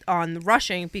on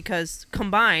rushing because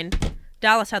combined,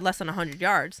 Dallas had less than 100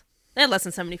 yards. They had less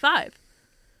than 75.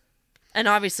 And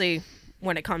obviously,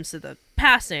 when it comes to the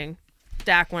passing,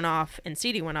 Dak went off and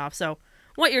CD went off. So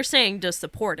what you're saying does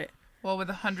support it. Well, with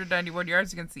 191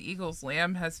 yards against the Eagles,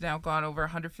 Lamb has now gone over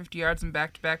 150 yards in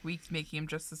back-to-back weeks, making him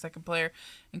just the second player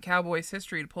in Cowboys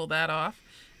history to pull that off.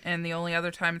 And the only other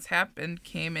time it's happened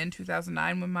came in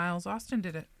 2009 when Miles Austin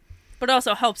did it. But it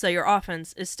also helps that your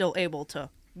offense is still able to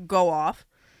go off.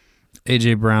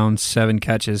 A.J. Brown, 7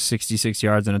 catches, 66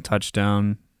 yards and a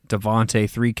touchdown. Devontae,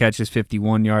 3 catches,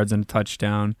 51 yards and a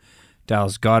touchdown.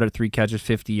 Dallas Goedert, 3 catches,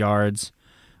 50 yards.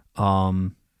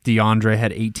 DeAndre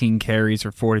had 18 carries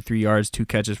for 43 yards, 2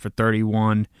 catches for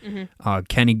 31. Mm-hmm.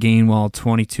 Kenny Gainwell,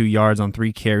 22 yards on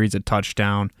 3 carries, a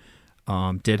touchdown.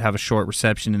 Did have a short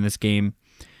reception in this game.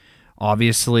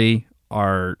 Obviously,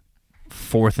 our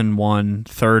 4th and 1,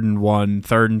 3rd and 1,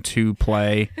 3rd and 2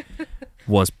 play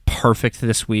was perfect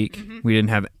this week. Mm-hmm. We didn't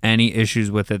have any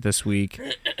issues with it this week.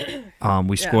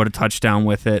 We scored a touchdown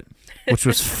with it, which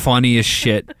was funny as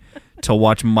shit. To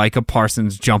watch Micah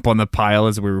Parsons jump on the pile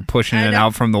as we were pushing it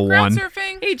out from the Ground 1.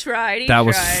 Surfing. He tried. That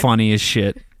was funny as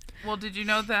shit. Well, did you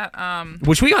know that?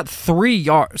 Which we got 3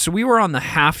 yards. So we were on the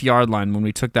half-yard line when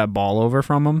we took that ball over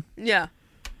from him. Yeah.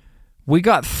 We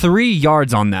got 3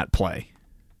 yards on that play.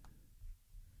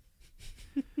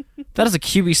 That is a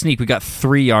QB sneak we got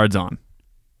 3 yards on.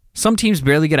 Some teams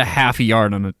barely get a half a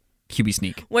yard on a QB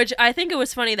sneak. Which I think it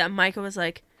was funny that Micah was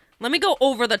like, let me go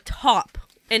over the top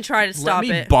and try to stop it.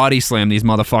 Let me body slam these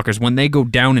motherfuckers when they go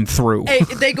down and through. Hey,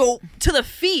 they go to the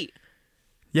feet.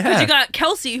 Yeah. Because you got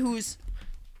Kelsey who's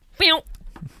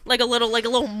like a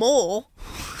little mole.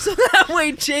 So that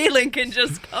way Jalen can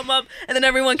just come up and then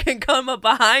everyone can come up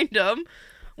behind him.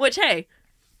 Which, hey,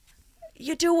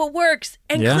 you do what works.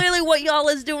 And clearly what y'all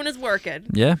is doing is working.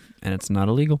 Yeah, and it's not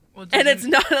illegal. Well, it's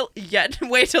not yet.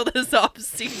 Wait till this off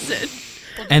season.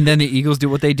 And then the Eagles do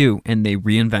what they do, and they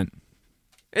reinvent.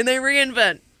 And they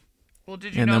reinvent. Well,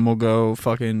 did you and know? Then we'll go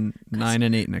fucking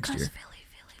 9-8 next year.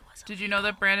 Did you know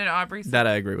that Brandon Aubrey? That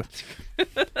I agree with.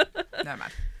 Never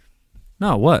mind.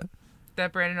 No, what?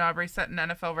 That Brandon Aubrey set an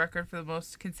NFL record for the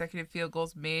most consecutive field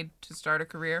goals made to start a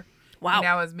career. Wow. He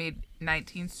now has made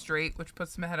 19 straight, which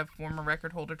puts him ahead of former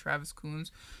record holder Travis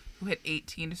Coons, who hit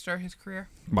 18 to start his career.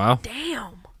 Wow.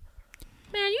 Damn.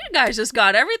 Man, you guys just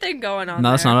got everything going on.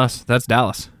 No, that's not us. That's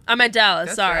Dallas. I meant Dallas.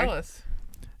 That's sorry. Dallas.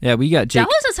 Yeah, we got Jake.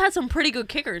 Dallas has had some pretty good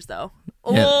kickers, though.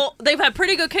 Well, they've had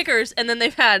pretty good kickers, and then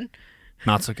they've had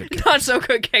not so good kickers. Not so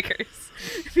good kickers,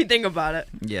 if you think about it.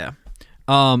 Yeah.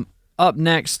 Up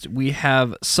next, we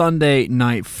have Sunday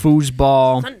Night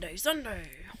Foosball. Sunday.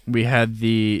 We had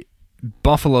the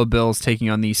Buffalo Bills taking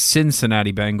on the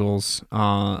Cincinnati Bengals.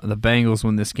 The Bengals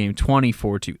win this game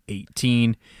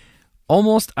 24-18.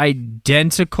 Almost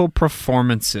identical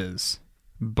performances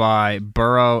by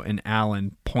Burrow and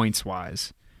Allen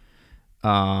points-wise.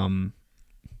 2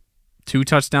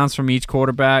 touchdowns from each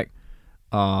quarterback.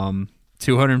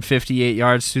 258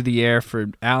 yards through the air for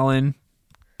Allen,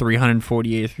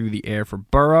 348 through the air for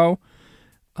Burrow.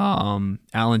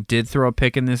 Allen did throw a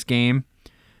pick in this game,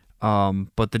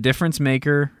 but the difference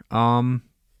maker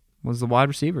was the wide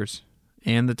receivers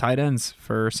and the tight ends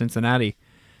for Cincinnati.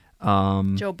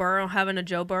 Joe Burrow having a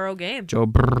Joe Burrow game.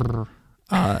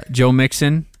 Joe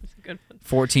Mixon,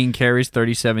 14 carries,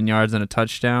 37 yards, and a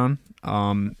touchdown.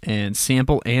 And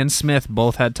Sample and Smith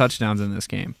both had touchdowns in this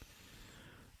game.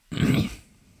 It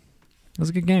was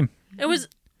a good game. It was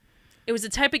the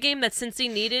type of game that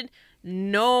Cincy needed.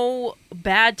 No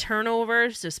bad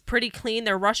turnovers, just pretty clean.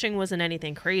 Their rushing wasn't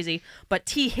anything crazy. But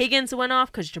T. Higgins went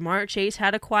off because Jamar Chase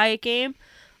had a quiet game,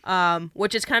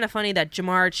 which is kind of funny that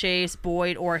Jamar Chase,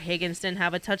 Boyd, or Higgins didn't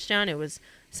have a touchdown. It was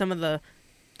some of the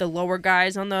lower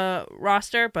guys on the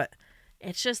roster. But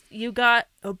it's just, you got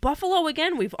Buffalo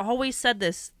again. We've always said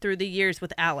this through the years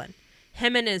with Allen.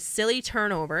 Him and his silly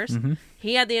turnovers. Mm-hmm.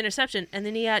 He had the interception, and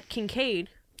then he had Kincaid.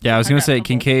 Yeah, I was going to say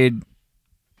Kincaid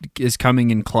is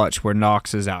coming in clutch where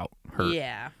Knox is out hurt.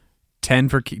 Yeah. 10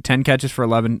 catches for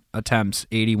 11 attempts,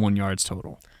 81 yards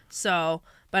total. So,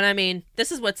 but I mean,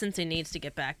 this is what Cincy needs to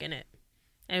get back in it.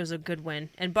 It was a good win.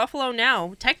 And Buffalo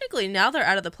now, technically now they're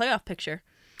out of the playoff picture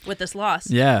with this loss.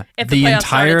 Yeah. If the playoffs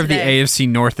entire of started the today, AFC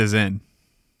North is in.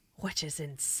 which is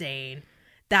insane.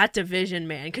 That division,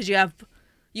 man, because you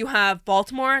have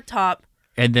Baltimore at top,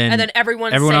 and then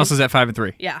everyone else is at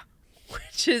 5-3. Yeah.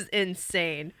 Which is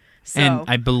insane. So, and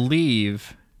I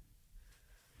believe,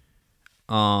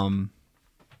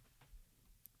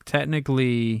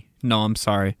 technically, no, I'm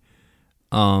sorry.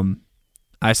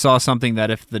 I saw something that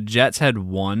if the Jets had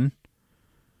won,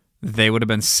 they would have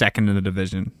been second in the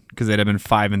division because they'd have been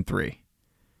 5-3,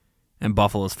 and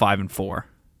Buffalo's 5-4.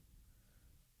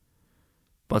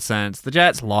 But since the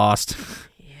Jets lost,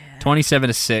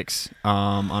 27-6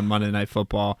 on Monday Night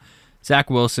Football, Zach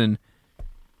Wilson,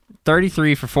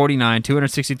 33 for 49,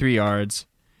 263 yards,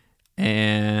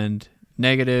 and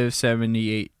negative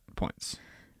 78 points.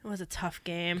 it was a tough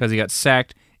game. Because he got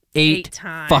sacked eight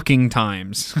times. fucking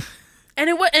times. And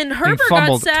Herbert got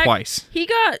fumbled sacked twice.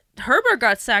 Herbert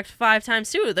got sacked 5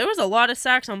 times too. There was a lot of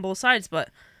sacks on both sides, but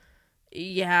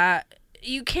yeah,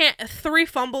 you can't 3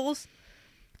 fumbles.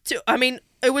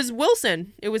 It was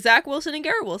Wilson. It was Zach Wilson and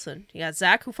Garrett Wilson. You got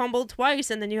Zach who fumbled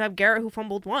twice, and then you have Garrett who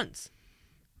fumbled once.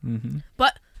 Mm-hmm.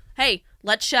 But hey,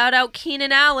 let's shout out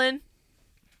Keenan Allen.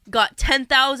 Got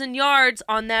 10,000 yards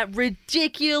on that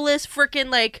ridiculous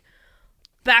freaking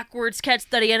backwards catch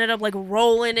that he ended up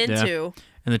rolling into. Yeah.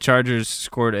 And the Chargers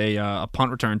scored a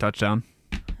punt return touchdown,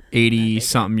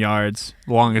 80-something yards,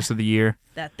 longest of the year.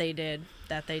 That they did.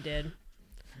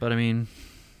 But I mean,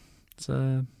 it's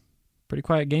a pretty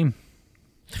quiet game.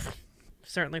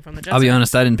 Certainly from the Jets. I'll be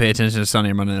honest, I didn't pay attention to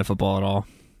Sunday or Monday Night Football at all.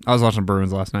 I was watching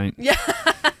Bruins last night. Yeah.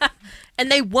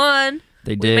 And they won.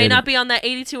 They did. We may not be on that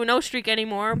 82-0 streak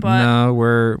anymore, but no,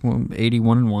 we're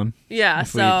 81-1. Yeah,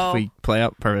 if we play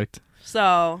out perfect.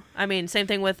 So, I mean, same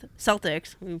thing with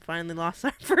Celtics. We finally lost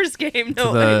our first game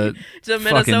to Fucking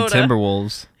Minnesota.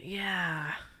 Timberwolves.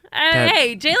 Yeah.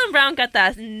 Hey, Jaylen Brown got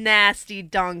that nasty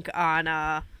dunk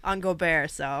on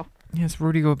Gobert, so. Yeah, it's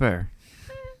Rudy Gobert.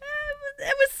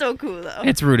 It was so cool, though.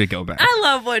 It's Rudy Gobert. I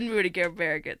love when Rudy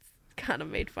Gobert gets kind of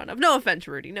made fun of. No offense,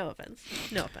 Rudy. No offense.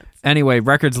 Anyway,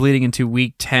 records leading into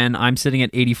Week 10. I'm sitting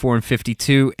at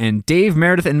 84-52, and Dave,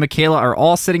 Meredith, and Michaela are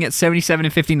all sitting at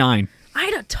 77-59. I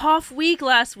had a tough week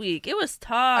last week. It was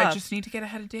tough. I just need to get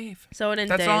ahead of Dave. That's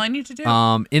Dave. All I need to do.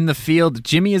 In the field,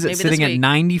 Jimmy is sitting at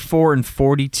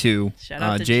 94-42. Shout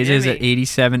out to JJ's Jimmy. at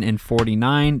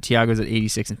 87-49. Tiago's at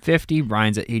 86-50.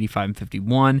 Brian's at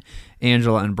 85-51.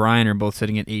 Angela and Brian are both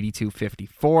sitting at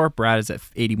 82-54. Brad is at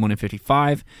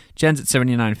 81-55. Jen's at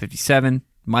 79-57.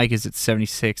 Mike is at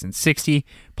 76-60.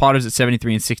 Potter's at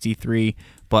 73-63.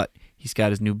 But he's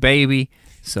got his new baby,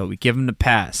 so we give him the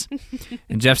pass.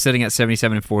 And Jeff's sitting at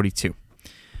 77-42.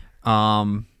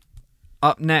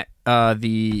 Up next, Up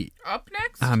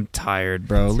next? I'm tired,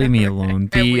 bro. Leave me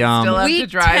alone. And we still have to Week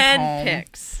drive 10 home.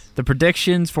 picks. The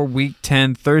predictions for Week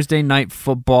 10, Thursday Night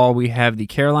Football. We have the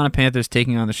Carolina Panthers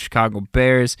taking on the Chicago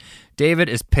Bears. David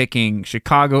is picking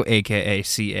Chicago, a.k.a.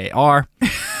 CAR.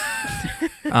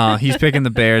 He's picking the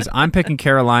Bears. I'm picking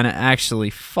Carolina. Actually,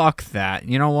 fuck that.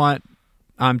 You know what?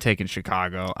 I'm taking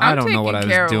Chicago. I don't know what I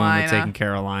was doing with taking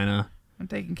Carolina. I'm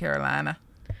taking Carolina.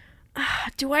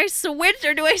 Do I switch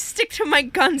or do I stick to my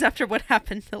guns after what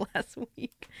happened the last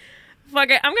week? Fuck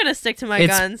it, I'm gonna stick to my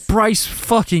guns. It's Bryce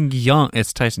fucking Young.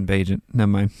 It's Tyson Bagent. Never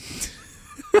mind.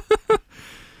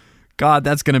 God,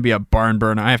 that's gonna be a barn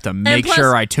burner. I have to make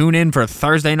sure I tune in for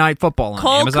Thursday Night Football on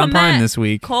Amazon Prime this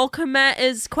week. Cole Kmet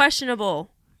is questionable.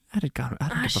 I don't give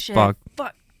a fuck.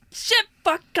 Shit,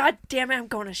 fuck, god damn it, I'm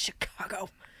going to Chicago.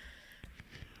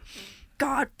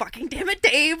 God fucking damn it,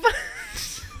 Dave.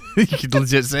 You can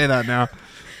legit say that now.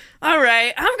 All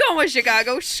right, I'm going with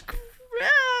Chicago.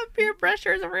 Peer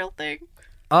pressure is a real thing.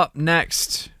 Up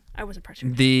next, I wasn't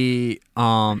pressured. the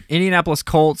Indianapolis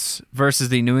Colts versus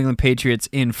the New England Patriots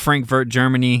in Frankfurt,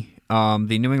 Germany.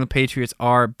 The New England Patriots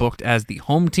are booked as the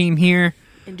home team here.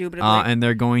 Indubitably. And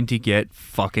they're going to get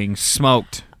fucking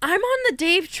smoked. I'm on the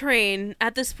Dave train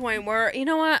at this point where, you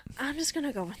know what? I'm just going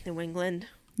to go with New England.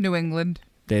 New England.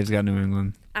 Dave's got New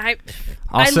England.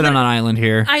 I'll sit on an island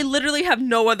here. I literally have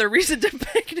no other reason to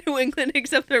pick New England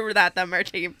except for them our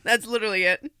team. That's literally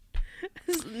it.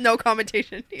 There's no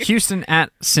commentation here. Houston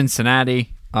at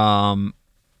Cincinnati. Man,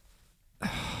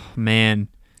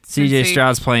 CJ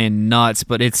Stroud's playing nuts,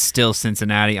 but it's still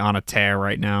Cincinnati on a tear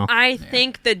right now. I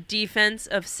think the defense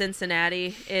of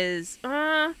Cincinnati is,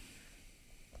 Cincy.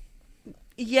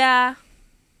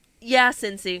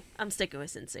 I'm sticking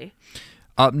with Cincy.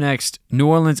 Up next, New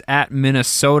Orleans at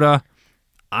Minnesota.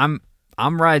 I'm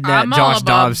riding that I'm Josh all above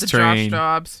Dobbs the train.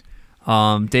 Josh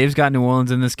Dobbs. Dave's got New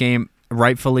Orleans in this game,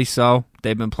 rightfully so.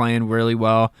 They've been playing really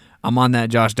well. I'm on that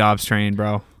Josh Dobbs train,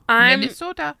 bro.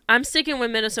 Minnesota. I'm sticking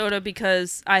with Minnesota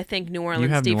because I think New Orleans You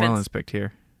have defense. New Orleans picked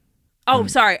here. Oh,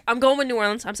 sorry. I'm going with New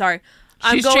Orleans. I'm sorry.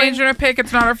 She's changing her pick.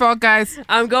 It's not her fault, guys.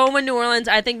 I'm going with New Orleans.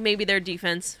 I think maybe their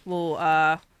defense will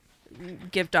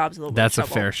give Dobbs a little bit of trouble.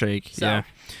 That's a fair shake. So. Yeah.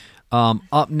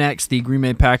 Up next, the Green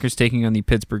Bay Packers taking on the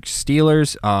Pittsburgh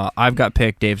Steelers. I've got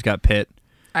Pitt. Dave's got Pitt.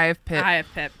 I have Pitt. I have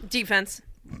Pitt. Defense.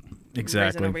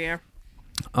 Exactly. Over here.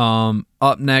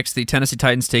 Up next, the Tennessee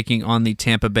Titans taking on the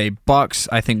Tampa Bay Bucks.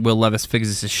 I think Will Levis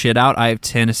figures this shit out. I have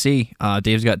Tennessee.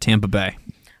 Dave's got Tampa Bay.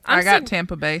 I got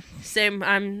Tampa Bay. Same.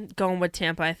 I'm going with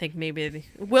Tampa. I think maybe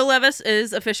Will Levis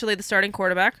is officially the starting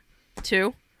quarterback,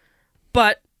 too.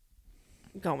 But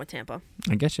I'm going with Tampa.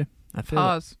 I get you. I feel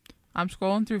Pause. I'm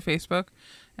scrolling through Facebook,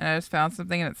 and I just found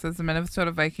something, and it says the Minnesota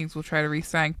Vikings will try to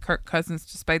re-sign Kirk Cousins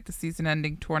despite the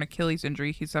season-ending torn Achilles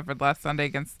injury he suffered last Sunday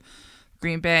against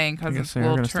Green Bay, and Cousins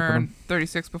will turn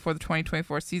 36 before the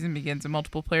 2024 season begins, and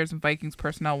multiple players and Vikings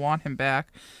personnel want him back.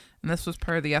 And this was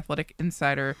per the Athletic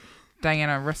Insider,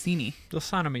 Diana Rossini. They'll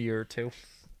sign him a year or two.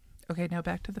 Okay, now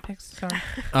back to the picks. Sorry.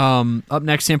 Up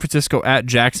next, San Francisco at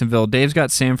Jacksonville. Dave's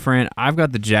got San Fran. I've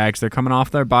got the Jags. They're coming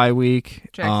off their bye week.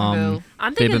 Jacksonville.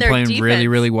 I'm they've thinking been playing defense. really,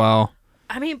 really well.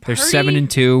 I mean, They're Purdy,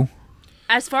 7-2.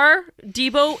 As far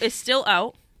Debo is still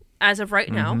out as of right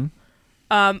now.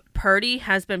 Purdy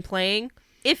has been playing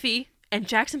iffy, and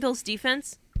Jacksonville's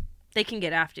defense, they can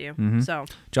get after you. So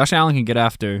Josh Allen can get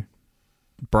after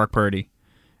Brock Purdy,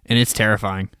 and it's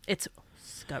terrifying. it's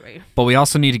scary. But we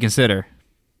also need to consider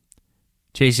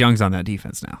Chase Young's on that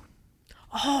defense now.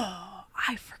 Oh,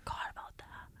 I forgot about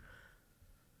that.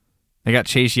 They got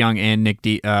Chase Young and Nick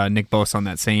Bosa on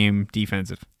that same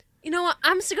defensive. You know what?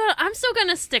 I'm still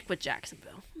gonna stick with Jacksonville.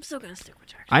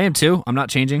 I am too. I'm not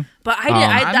changing. But I'm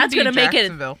that's gonna gonna be make it.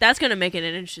 Jacksonville. That's gonna make it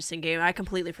an interesting game. I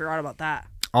completely forgot about that.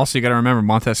 Also, you got to remember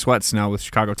Montez Sweat's now with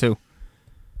Chicago too.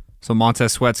 So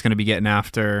Montez Sweat's going to be getting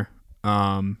after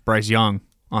Bryce Young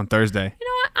on Thursday. You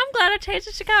know what? I'm glad I changed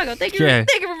to Chicago. Thank you. Yeah.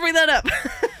 Thank you for bringing that up.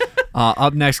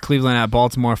 Up next, Cleveland at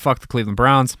Baltimore. Fuck the Cleveland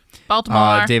Browns.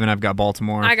 Baltimore. Dave and I've got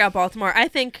Baltimore. I got Baltimore. I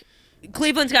think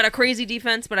Cleveland's got a crazy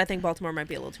defense, but I think Baltimore might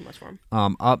be a little too much for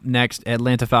them. Up next,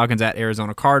 Atlanta Falcons at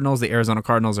Arizona Cardinals. The Arizona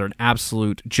Cardinals are an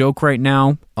absolute joke right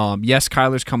now. Yes,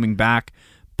 Kyler's coming back,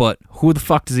 but who the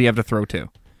fuck does he have to throw to?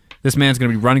 This man's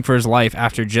going to be running for his life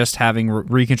after just having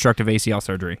reconstructive ACL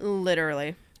surgery.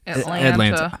 Literally.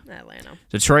 Atlanta.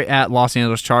 Detroit at Los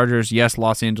Angeles Chargers. Yes,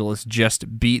 Los Angeles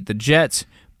just beat the Jets,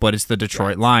 but it's the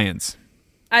Detroit Lions.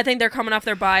 I think they're coming off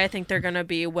their bye. I think they're going to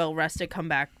be well rested,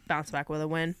 bounce back with a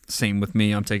win. Same with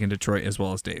me. I'm taking Detroit as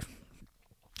well as Dave.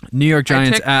 New York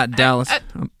Giants at Dallas.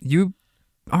 You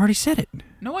already said it.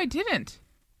 No, I didn't.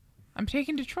 I'm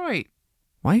taking Detroit.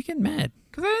 Why are you getting mad?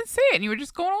 Because I didn't say it, and you were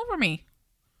just going over me.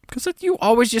 Because you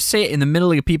always just say it in the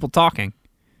middle of people talking.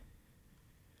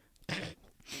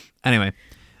 Anyway,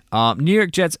 New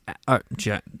York Jets.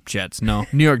 No,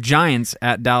 New York Giants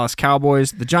at Dallas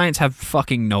Cowboys. The Giants have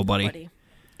fucking nobody.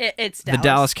 It's Dallas. The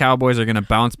Dallas Cowboys are going to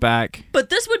bounce back. But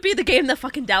this would be the game that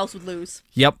fucking Dallas would lose.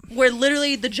 Yep. Where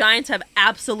literally the Giants have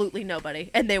absolutely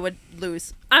nobody, and they would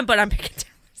lose. But I'm picking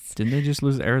Dallas. Didn't they just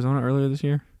lose to Arizona earlier this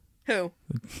year? Who?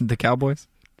 The Cowboys.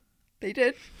 They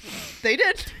did. They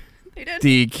did.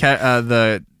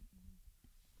 I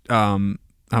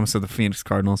almost said the Phoenix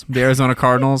Cardinals. The Arizona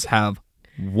Cardinals have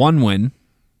one win,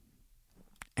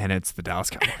 and it's the Dallas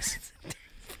Cowboys.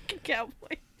 Cowboys.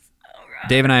 Oh, God.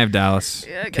 Dave and I have Dallas.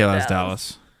 Yeah, I got Kayla has Dallas.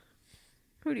 Dallas.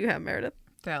 Who do you have, Meredith?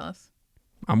 Dallas.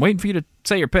 I'm waiting for you to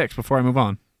say your picks before I move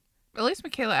on. At least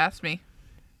Michaela asked me.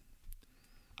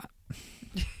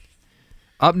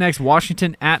 Up next,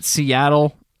 Washington at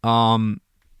Seattle. Man,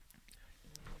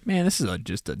 this is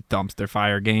just a dumpster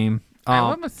fire game. I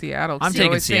went with Seattle. I'm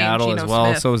taking Seattle as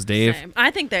well. So is Dave. Same. I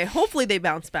think hopefully they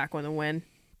bounce back with a win.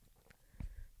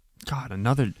 God,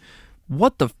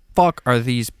 what the fuck are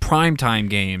these primetime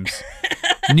games?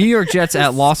 New York Jets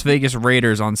at Las Vegas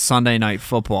Raiders on Sunday Night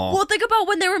Football. Well, think about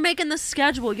when they were making the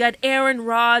schedule. You had Aaron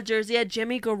Rodgers, you had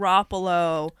Jimmy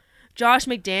Garoppolo, Josh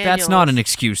McDaniels. That's not an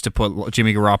excuse to put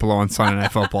Jimmy Garoppolo on Sunday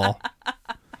Night Football.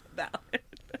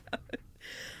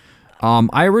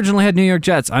 I originally had New York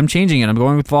Jets. I'm changing it. I'm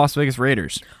going with Las Vegas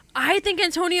Raiders. I think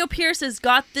Antonio Pierce has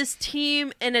got this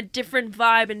team in a different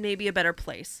vibe and maybe a better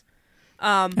place.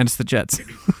 And it's the Jets. And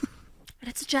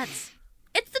it's the Jets.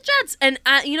 It's the Jets. And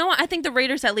you know what? I think the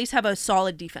Raiders at least have a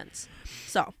solid defense.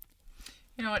 So.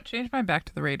 You know what? Change mine back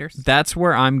to the Raiders. That's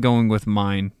where I'm going with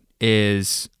mine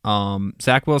is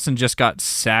Zach Wilson just got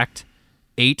sacked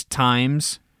 8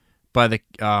 times by the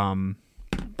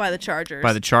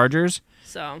Chargers.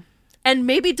 So. And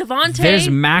maybe Devontae. There's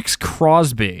Max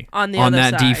Crosby on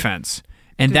that defense.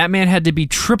 And that man had to be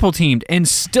triple teamed and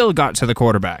still got to the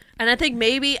quarterback. And I think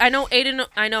maybe Aiden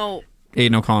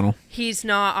O'Connell. He's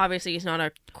not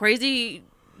a crazy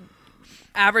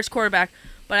average quarterback,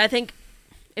 but I think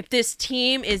if this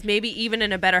team is maybe even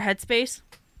in a better headspace,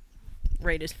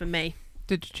 Raiders for me.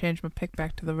 Did you change my pick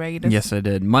back to the Raiders? Yes, I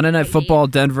did. Monday Night Football,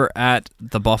 Denver at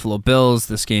the Buffalo Bills.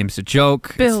 This game's a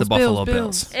joke. Bills, it's the Buffalo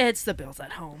Bills. It's the Bills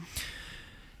at home.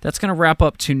 That's going to wrap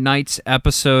up tonight's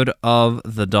episode of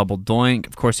The Double Doink.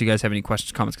 Of course, if you guys have any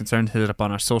questions, comments, concerns, hit it up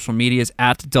on our social medias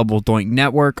at Double Doink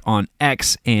Network on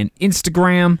X and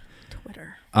Instagram.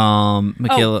 Twitter.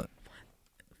 Michaela.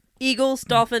 Eagles,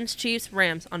 Dolphins, Chiefs,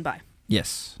 Rams on bye.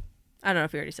 Yes. I don't know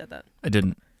if you already said that. I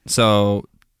didn't. So,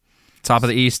 top of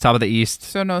the East.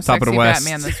 So no top sexy of the West.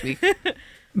 Batman this week.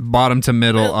 Bottom to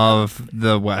middle of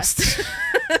the West.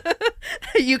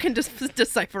 You can just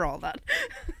decipher all that.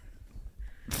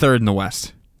 Third in the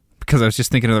West, because I was just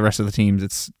thinking of the rest of the teams.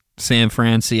 It's San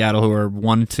Fran, Seattle, who are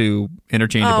 1-2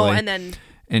 interchangeably. Oh, and then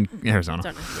Arizona.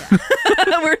 Yeah.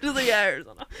 We're just like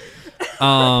Arizona.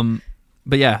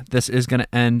 But yeah, this is going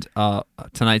to end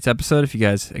tonight's episode. If you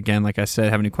guys, again, like I said,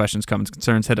 have any questions, comments,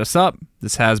 concerns, hit us up.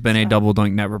 This has been a Double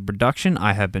Doink Network production.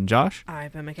 I have been Josh.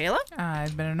 I've been Michaela.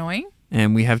 I've been annoying.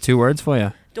 And we have 2 words for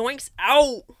you. Doinks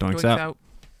out. Doinks out.